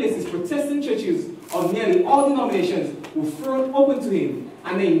many places, Protestant churches of nearly all denominations were thrown open to him,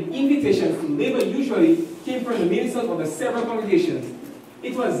 and the invitations to labor usually came from the ministers of the several congregations.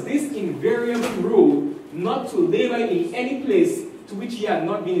 It was this invariable rule not to labor in any place to which he had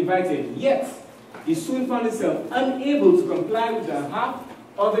not been invited. Yet, he soon found himself unable to comply with the half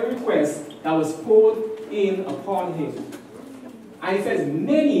of the request that was poured in upon him. And he says,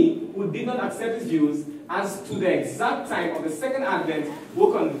 many who did not accept his views as to the exact time of the second advent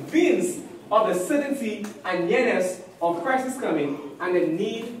were convinced of the certainty and nearness of Christ's coming and the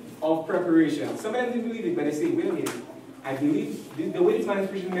need of preparation. Some of them didn't believe it, but they say, wait a minute, I believe, the way this man is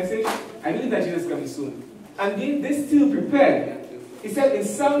preaching the message, I believe that Jesus is coming soon. And they still prepared. He said, in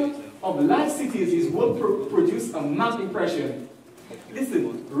some of large cities, his work produced a marked impression.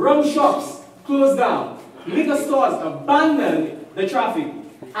 Listen, rum shops closed down, liquor stores abandoned the traffic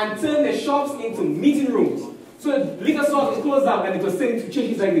and turned their shops into meeting rooms. So the liquor stores was closed down and it was sent into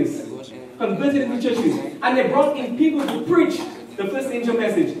churches like this, converted into churches. And they brought in people to preach the first angel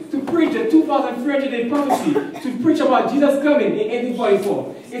message, to preach the 2,300-day prophecy, to preach about Jesus coming in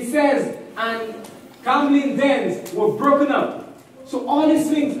 1844. It says, and gambling dens were broken up. So all these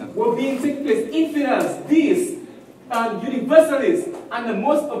things were being taken place. Infidels, theists, universalists, and the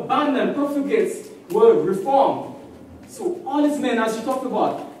most abandoned profligates were reformed. So all these men, as you talked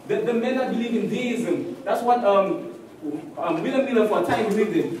about, the men that believe in deism, that's what William Miller for a time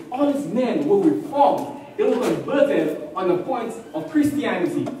believed in. All these men were reformed. They were converted on the point of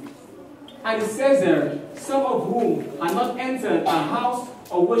Christianity. And it says there, some of whom had not entered a house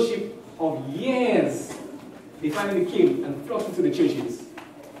of worship of years, they finally came and flocked into the churches.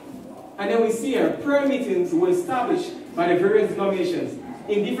 And then we see here, prayer meetings were established by the various denominations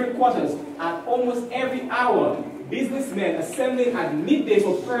in different quarters at almost every hour. Businessmen assembling at midday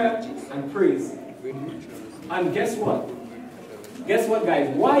for prayer and praise. And guess what? Guess what,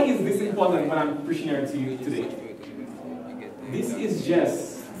 guys? Why is this important when I'm preaching here to you today? This is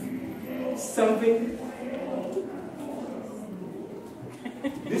just something.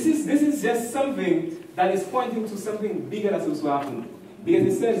 This is just something that is pointing to something bigger that's supposed to happen.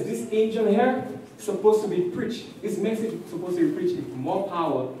 Because it says this angel here is supposed to be preached. This message is supposed to be preached with more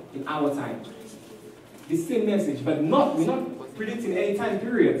power in our time. The same message, but we're not predicting any time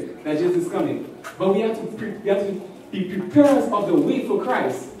period that Jesus is coming. But we have to be prepared of the way for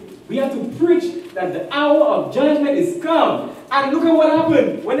Christ. We have to preach that the hour of judgment is come. And look at what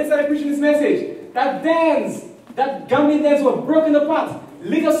happened when they started preaching this message. That gambling dens were broken apart.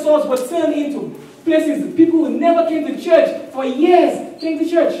 Liquor stores were turned into places people who never came to church for years came to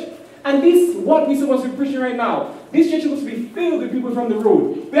church. And this is what we're supposed to be preaching right now. This church is supposed to be filled with people from the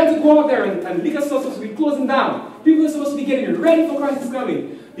road. We have to go out there and liquor stores are supposed to be closing down. People are supposed to be getting ready for Christ's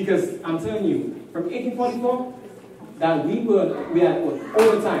coming. Because I'm telling you, from 1844, that we had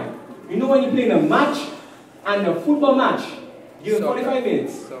overtime. You know when you play in a match, and a football match, you have 45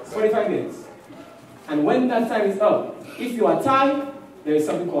 minutes. 45 minutes. And when that time is up, if you are tied, there is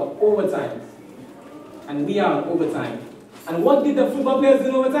something called overtime. And we are on overtime. And what did the football players do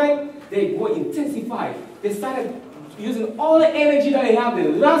in overtime? They go intensify. They started using all the energy that they have, the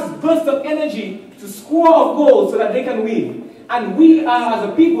last burst of energy to score a goal so that they can win. And we as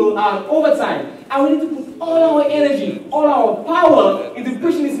a people are on overtime. And we need to put all our energy, all our power into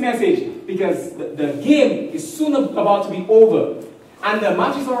pushing this message because the game is soon about to be over. And the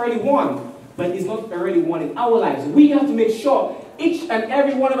match is already won, but it's not already won in our lives. We have to make sure, each and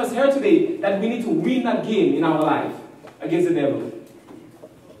every one of us here today, that we need to win that game in our life against the devil.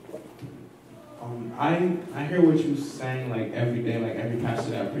 I hear what you're saying, like every day, like every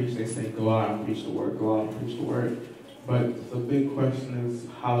pastor that I preach, they say, go out and preach the word, go out and preach the word. But the big question is,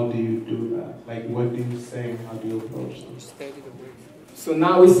 how do you do that? Like, what do you say? How do you approach them? So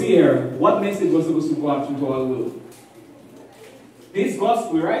now we see here, what message was supposed to go out into all the world? This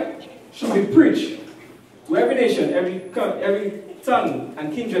gospel, right, should be preached to every nation, every tongue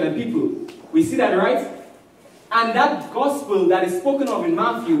and kindred and people. We see that, right? And that gospel that is spoken of in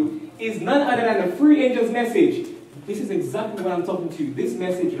Matthew is none other than the three angels' message. This is exactly what I'm talking to you. This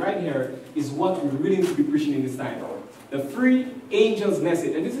message right here is what we really need to be preaching in this time. The three angels'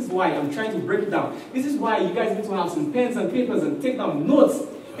 message. And this is why I'm trying to break it down. This is why you guys need to have some pens and papers and take down notes.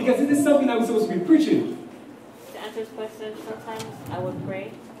 Because this is something that we're supposed to be preaching. To answer this question, sometimes I would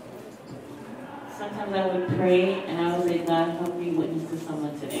pray. Sometimes I would pray and I would say, God, help me witness to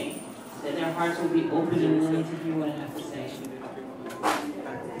someone today. That their hearts will be open and willing to hear what I have to say.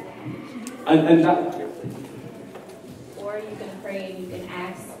 And that... Or you can pray and you can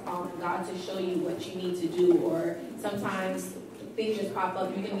ask God to show you what you need to do. Or sometimes things just pop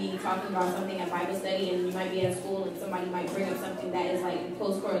up. You can be talking about something at Bible study and you might be at school and somebody might bring up something that is like in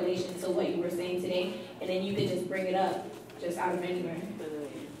close correlation to what you were saying today. And then you could just bring it up just out of anywhere.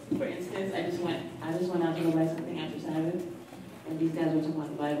 For instance, I just went out to go buy something after Sabbath, and these guys were talking about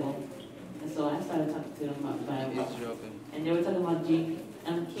the Bible. And so I started talking to them about the Bible. And they were talking about King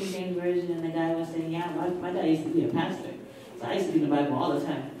James Version, and the guy was saying, yeah, my dad used to be a pastor. So I used to be in the Bible all the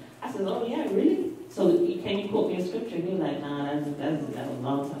time. I said, oh yeah, really? So can you quote me a scripture? And he was like, nah, that was a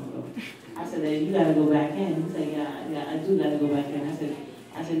long time ago. I said, you gotta go back in. He said, yeah, I do gotta go back in.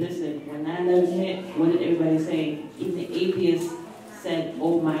 I said, listen, when 9/11 hit, what did everybody say? Even the atheists said,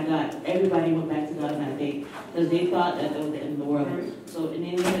 oh my God, everybody went back to God that day because they thought that was the end of the world. So in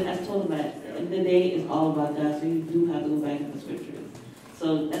the end, I told them that at the end of the day, it's all about God, so you do have to go back to the scriptures.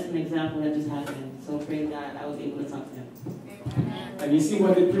 So that's an example that just happened. So praise God, I was able to talk to him. And you see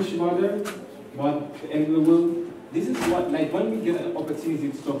what they preach about there? About the end of the world? This is what, like when we get an opportunity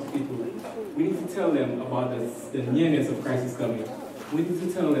to talk to people, we need to tell them about the nearness of Christ is coming. We need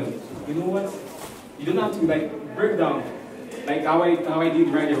to tell them, you know what? You don't have to like break down like how I did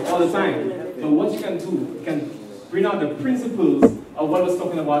right here all the time. But what you can do, you can bring out the principles of what I was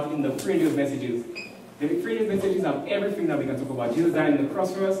talking about in the previous messages. The previous messages have everything that we can talk about. Jesus died on the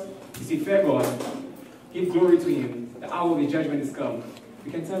cross for us. You see, fear God, give glory to him. The hour of the judgment is come.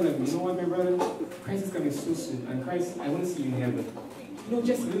 We can tell them, you know what, my brother? Christ is coming so soon. And Christ, I want to see you in heaven. You know,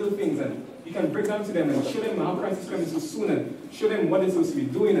 just little things. And you can break down to them and show them how Christ is coming so soon. And show them what they're supposed to be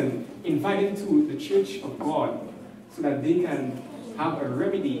doing. And invite them to the church of God, so that they can have a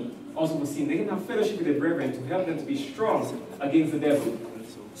remedy also for sin. They can have fellowship with their brethren to help them to be strong against the devil.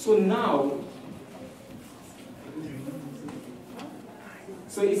 So now,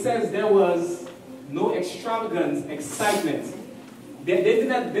 so it says there was no extravagant excitement. They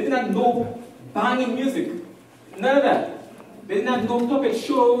did not know banging music. None of that. They did not know puppet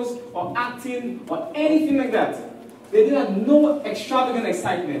shows or acting or anything like that. They did not know extravagant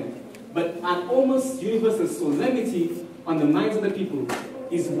excitement. But an almost universal solemnity on the minds of the people.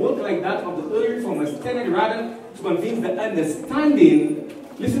 His work like that of the early reformers tended rather to convince the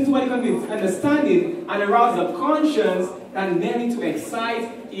understanding, listen to what he convinced, understanding and arouse the conscience than merely to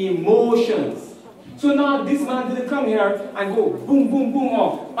excite emotions. So now this man didn't come here and go boom, boom, boom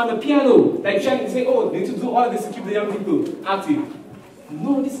off on the piano, like trying to say, oh, they need to do all of this to keep the young people active.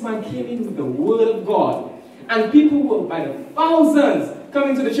 No, this man came in with the word of God. And people were by the thousands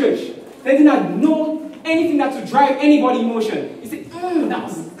coming to the church. They did not know anything that to drive anybody emotion. You say, that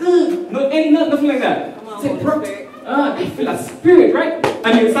was good. Nothing like that. Say, bro, I feel a spirit, right?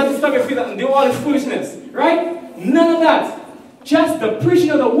 And you start to stop your feet and do all this foolishness, right? None of that. Just the preaching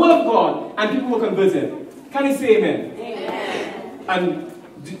of the word of God, and people were converted. Can you say amen? Amen.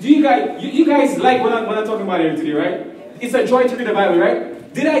 And do you guys like what I'm talking about here today, right? It's a joy to read the Bible, right?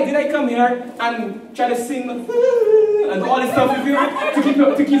 Did I come here and try to sing and all this stuff with you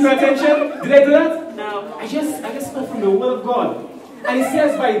to keep your attention? Did I do that? No. I just spoke from the word of God. And it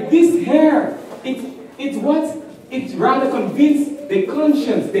says by this hair, it rather convinces the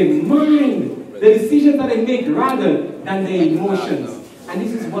conscience, the mind, the decisions that they make rather than their emotions. And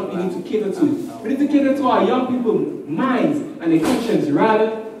this is what we need to cater to. We need to cater to our young people's minds and their conscience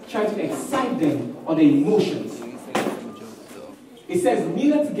rather try to excite them or their emotions. It says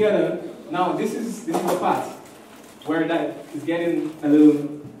kneel together. Now this is the part where that is getting a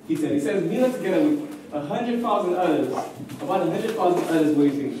little heated. It says kneel together with 100,000 others, about 100,000 others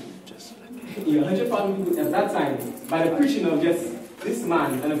waiting. 100,000 people at that time, by the preaching of just this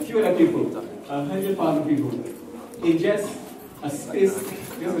man and a few other people, 100,000 people, in just a space,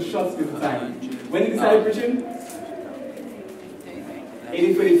 just a short space of time. When did he start preaching?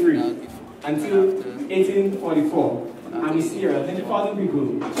 1833 until 1844. And we see here 100,000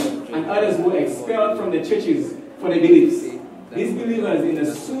 people and others were expelled from the churches for their beliefs. These believers in the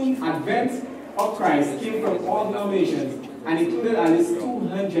soon advent of Christ came from all denominations and included at least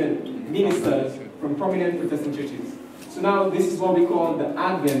 200 ministers from prominent Protestant churches. So now this is what we call the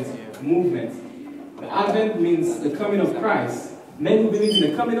Advent movement. The Advent means the coming of Christ. Men who believe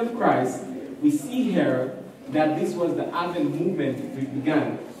in the coming of Christ, we see here that this was the Advent movement we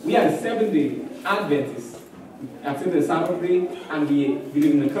began. We are the Seventh-day Adventists. Accept the Sabbath day and we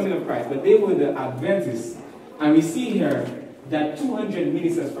believe in the coming of Christ. But they were the Adventists. And we see here that 200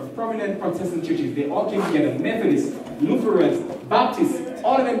 ministers from prominent Protestant churches, they all came together. Methodists, Lutherans, Baptists,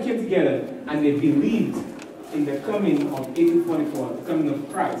 all of them came together and they believed in the coming of 1844, the coming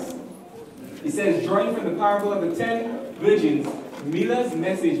of Christ. It says, drawing from the parable of the 10 virgins, Miller's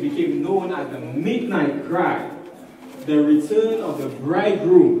message became known as the midnight cry, the return of the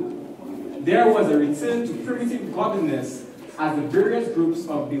bridegroom. There was a return to primitive godliness as the various groups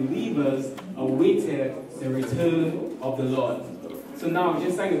of believers awaited the return of the Lord. So now,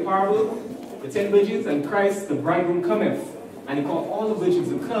 just like the parable, the 10 virgins and Christ, the bridegroom cometh, and he called all the virgins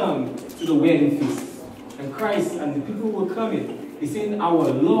to come to the wedding feast. And Christ and the people who were coming, he's saying, our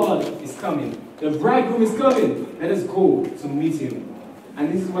Lord is coming. The bridegroom is coming. Let us go to meet him.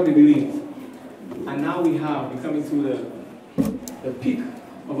 And this is what they believe. And now we're coming to the peak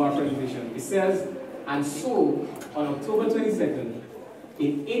of our presentation. It says, and so, on October 22nd,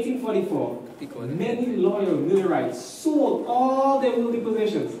 in 1844, many loyal Millerites sold all their worldly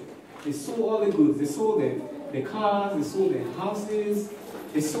possessions. They sold all their goods. They sold their cars, they sold their houses,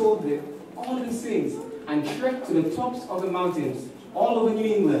 they sold all these things, and trekked to the tops of the mountains all over New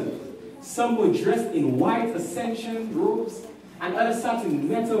England. Some were dressed in white ascension robes, and others sat in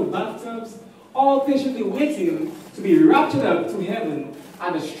metal bathtubs, all patiently waiting to be raptured up to heaven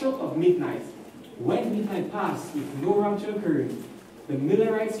at the stroke of midnight. When midnight passed with no rapture occurring, the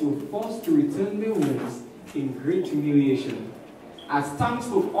Millerites were forced to return their homes in great humiliation. As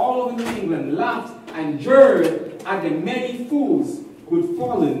townsfolk all over New England laughed and jeered at the many fools who had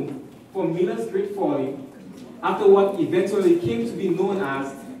fallen for Miller's great folly, after what eventually came to be known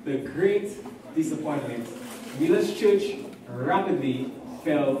as the Great Disappointment, Miller's church rapidly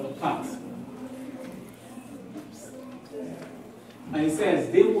fell apart. And it says,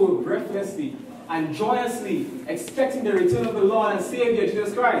 they were breathlessly and joyously expecting the return of the Lord and Savior,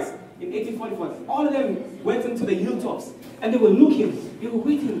 Jesus Christ, in 1844. All of them went into the hilltops, and they were looking, they were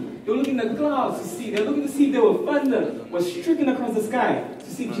waiting, they were looking at the clouds to see, they were looking to see if there were thunder was stricken across the sky, to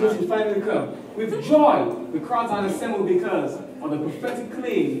see Jesus would finally come. With joy, the crowds had assembled because of the prophetic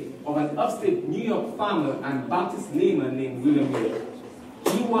claim of an upstate New York farmer and Baptist layman named William Miller.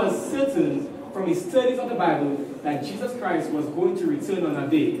 He was certain from his studies of the Bible that Jesus Christ was going to return on that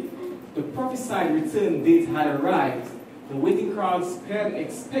day. The prophesied return date had arrived. The waiting crowd stared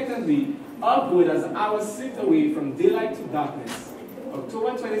expectantly upward as hours slipped away from daylight to darkness.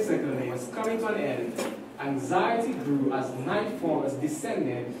 October 22nd was coming to an end. Anxiety grew as nightfall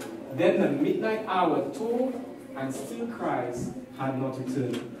descended. Then the midnight hour tolled, and still Christ had not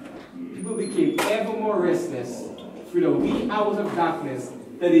returned. People became ever more restless. Through the wee hours of darkness,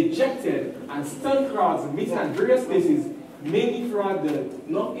 the dejected and stunned crowds meeting at various places, mainly throughout the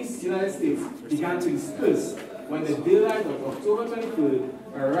northeast United States, began to disperse. When the daylight of October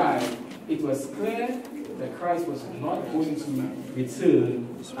 23rd arrived, it was clear that Christ was not going to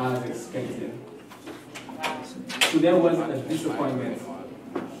return as expected. So there was a disappointment.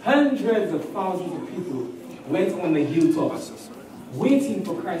 Hundreds of thousands of people went on the hilltops, waiting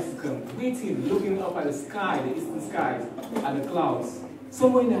for Christ to come, waiting, looking up at the sky, the eastern skies, at the clouds.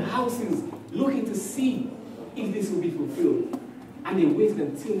 Some were in their houses, looking to see if this would be fulfilled. And they waited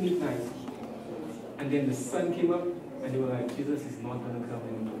until midnight. And then the sun came up, And they were like, Jesus is not going to come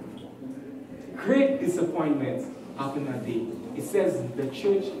anymore. Great disappointment happened that day. It says the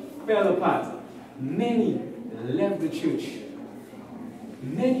church fell apart. Many left the church.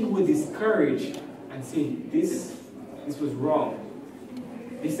 Many were discouraged and said, this was wrong.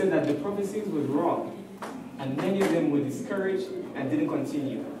 They said that the prophecies was wrong. And many of them were discouraged and didn't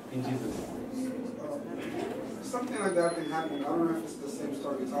continue in Jesus. Something like that can happen. I don't know if it's the same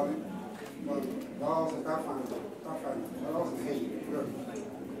story you're telling, but while I was in Pathfinder, I was in Haiti,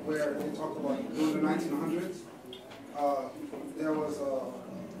 where they talked about during the 1900s, there was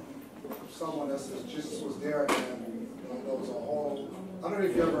someone that says Jesus was there, and there was a whole, I don't know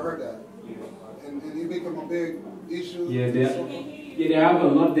if you ever heard that, and it became a big issue. Yeah, there are a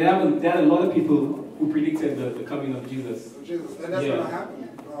lot of people who predicted the coming of Jesus. And that's going to happen.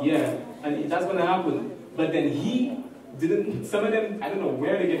 Yeah, and that's going to happen. But then he didn't, some of them, I don't know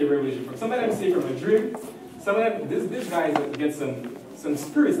where they get the revelation from. Some of them say from a dream. Some of them, this guy gets some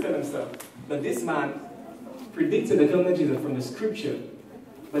spirits tell him stuff. But this man predicted the coming of Jesus from the scripture.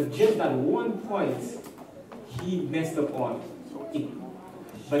 But just at one point, he messed up on it.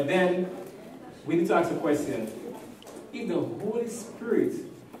 But then, we need to ask a question. If the Holy Spirit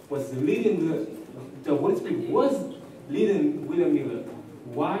was leading the Holy Spirit was leading William Miller,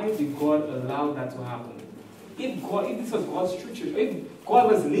 why did God allow that to happen? If this was God's scripture, if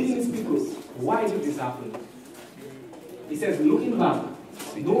God was leading his people, why did this happen? He says, looking back,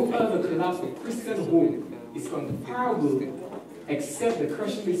 no other collapse of Christian hope is comparable except the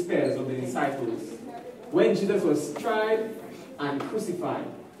crushing despairs of the disciples. When Jesus was tried and crucified,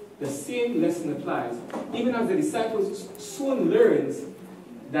 the same lesson applies. Even as the disciples soon learned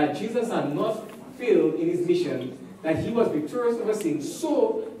that Jesus had not failed in his mission, that he was victorious over sin,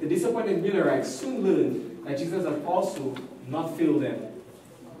 so the disappointed Millerites soon learned that Jesus had also not failed them.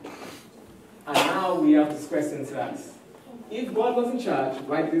 And now we have this question to ask. If God was in charge,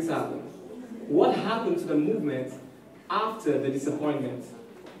 why did this happen? What happened to the movement after the disappointment?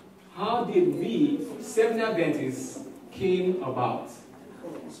 How did we, Seventh-day Adventists, came about?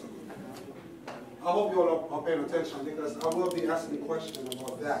 I hope you all are paying attention, because I will be asking questions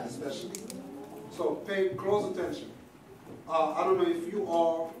about that especially. So pay close attention. I don't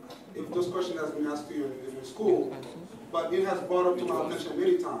know if this question has been asked to you in your school, but it has brought up to my attention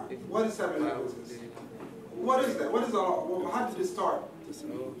many times. What is Seventh-day Adventism? What is that? What is how did it start?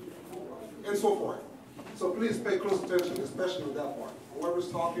 And so forth. So please pay close attention, especially with that part. Whoever's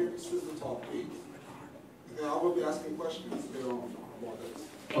talking, this is the talk, please. Okay, I will be asking questions later on about this.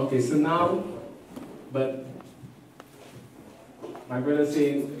 Okay, so now, but my brother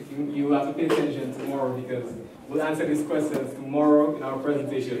saying you have to pay attention tomorrow, because we'll answer these questions tomorrow in our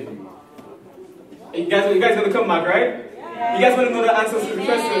presentation. You guys gonna come back, right? Yeah. You guys want to know the answers to the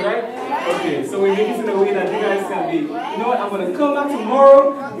questions, right? Okay, so we make it in a way that you guys can be, you know what, I'm going to come back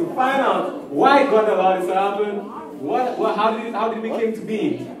tomorrow to find out why God allowed this to happen, how did we came to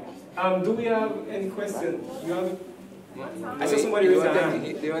be. Do we have any questions? I saw somebody raise their hand.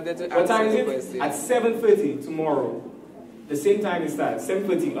 What time is it? At 7:30 tomorrow. The same time it starts,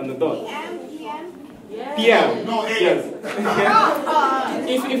 7:30 on the dot. PM. No, yes.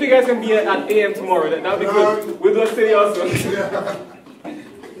 If you guys can be at AM tomorrow, that would be good. We'll do a study also.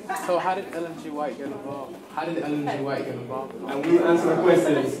 So how did Ellen G. White get involved? And we'll answer the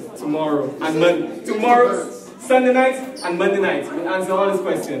questions tomorrow. And tomorrow, Sunday night and Monday night. We'll answer all these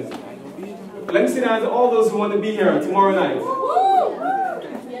questions. Let me see the answer all those who want to be here tomorrow night.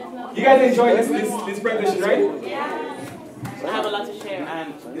 You guys enjoy this presentation, right? Yeah. I have a lot to share.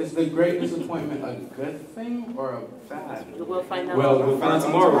 And is the great disappointment a good thing or a bad? We'll find out. Well, we'll find out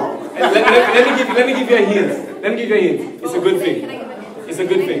tomorrow. And let me give you a hint. Let me give you a hint. It's a good thing. It's a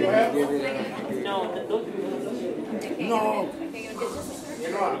good thing. No.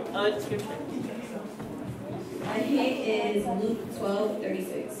 It's scripture. My hint is Luke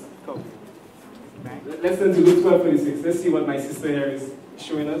 12:36. Cool. Let's turn to Luke 12:36. Let's see what my sister here is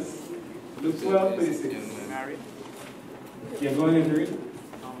showing us. Luke 12:36. Married. Yeah, go ahead and read.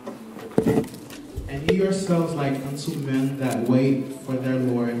 And ye yourselves like unto men that wait for their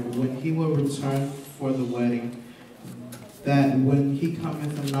Lord, when he will return for the wedding, that when he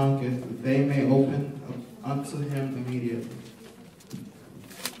cometh and knocketh, they may open unto him immediately.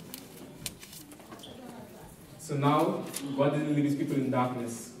 So now, God didn't leave his people in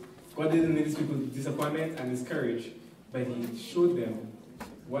darkness. God didn't leave his people in disappointment and discouraged, but he showed them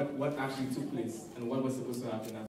what actually took place and what was supposed to happen after.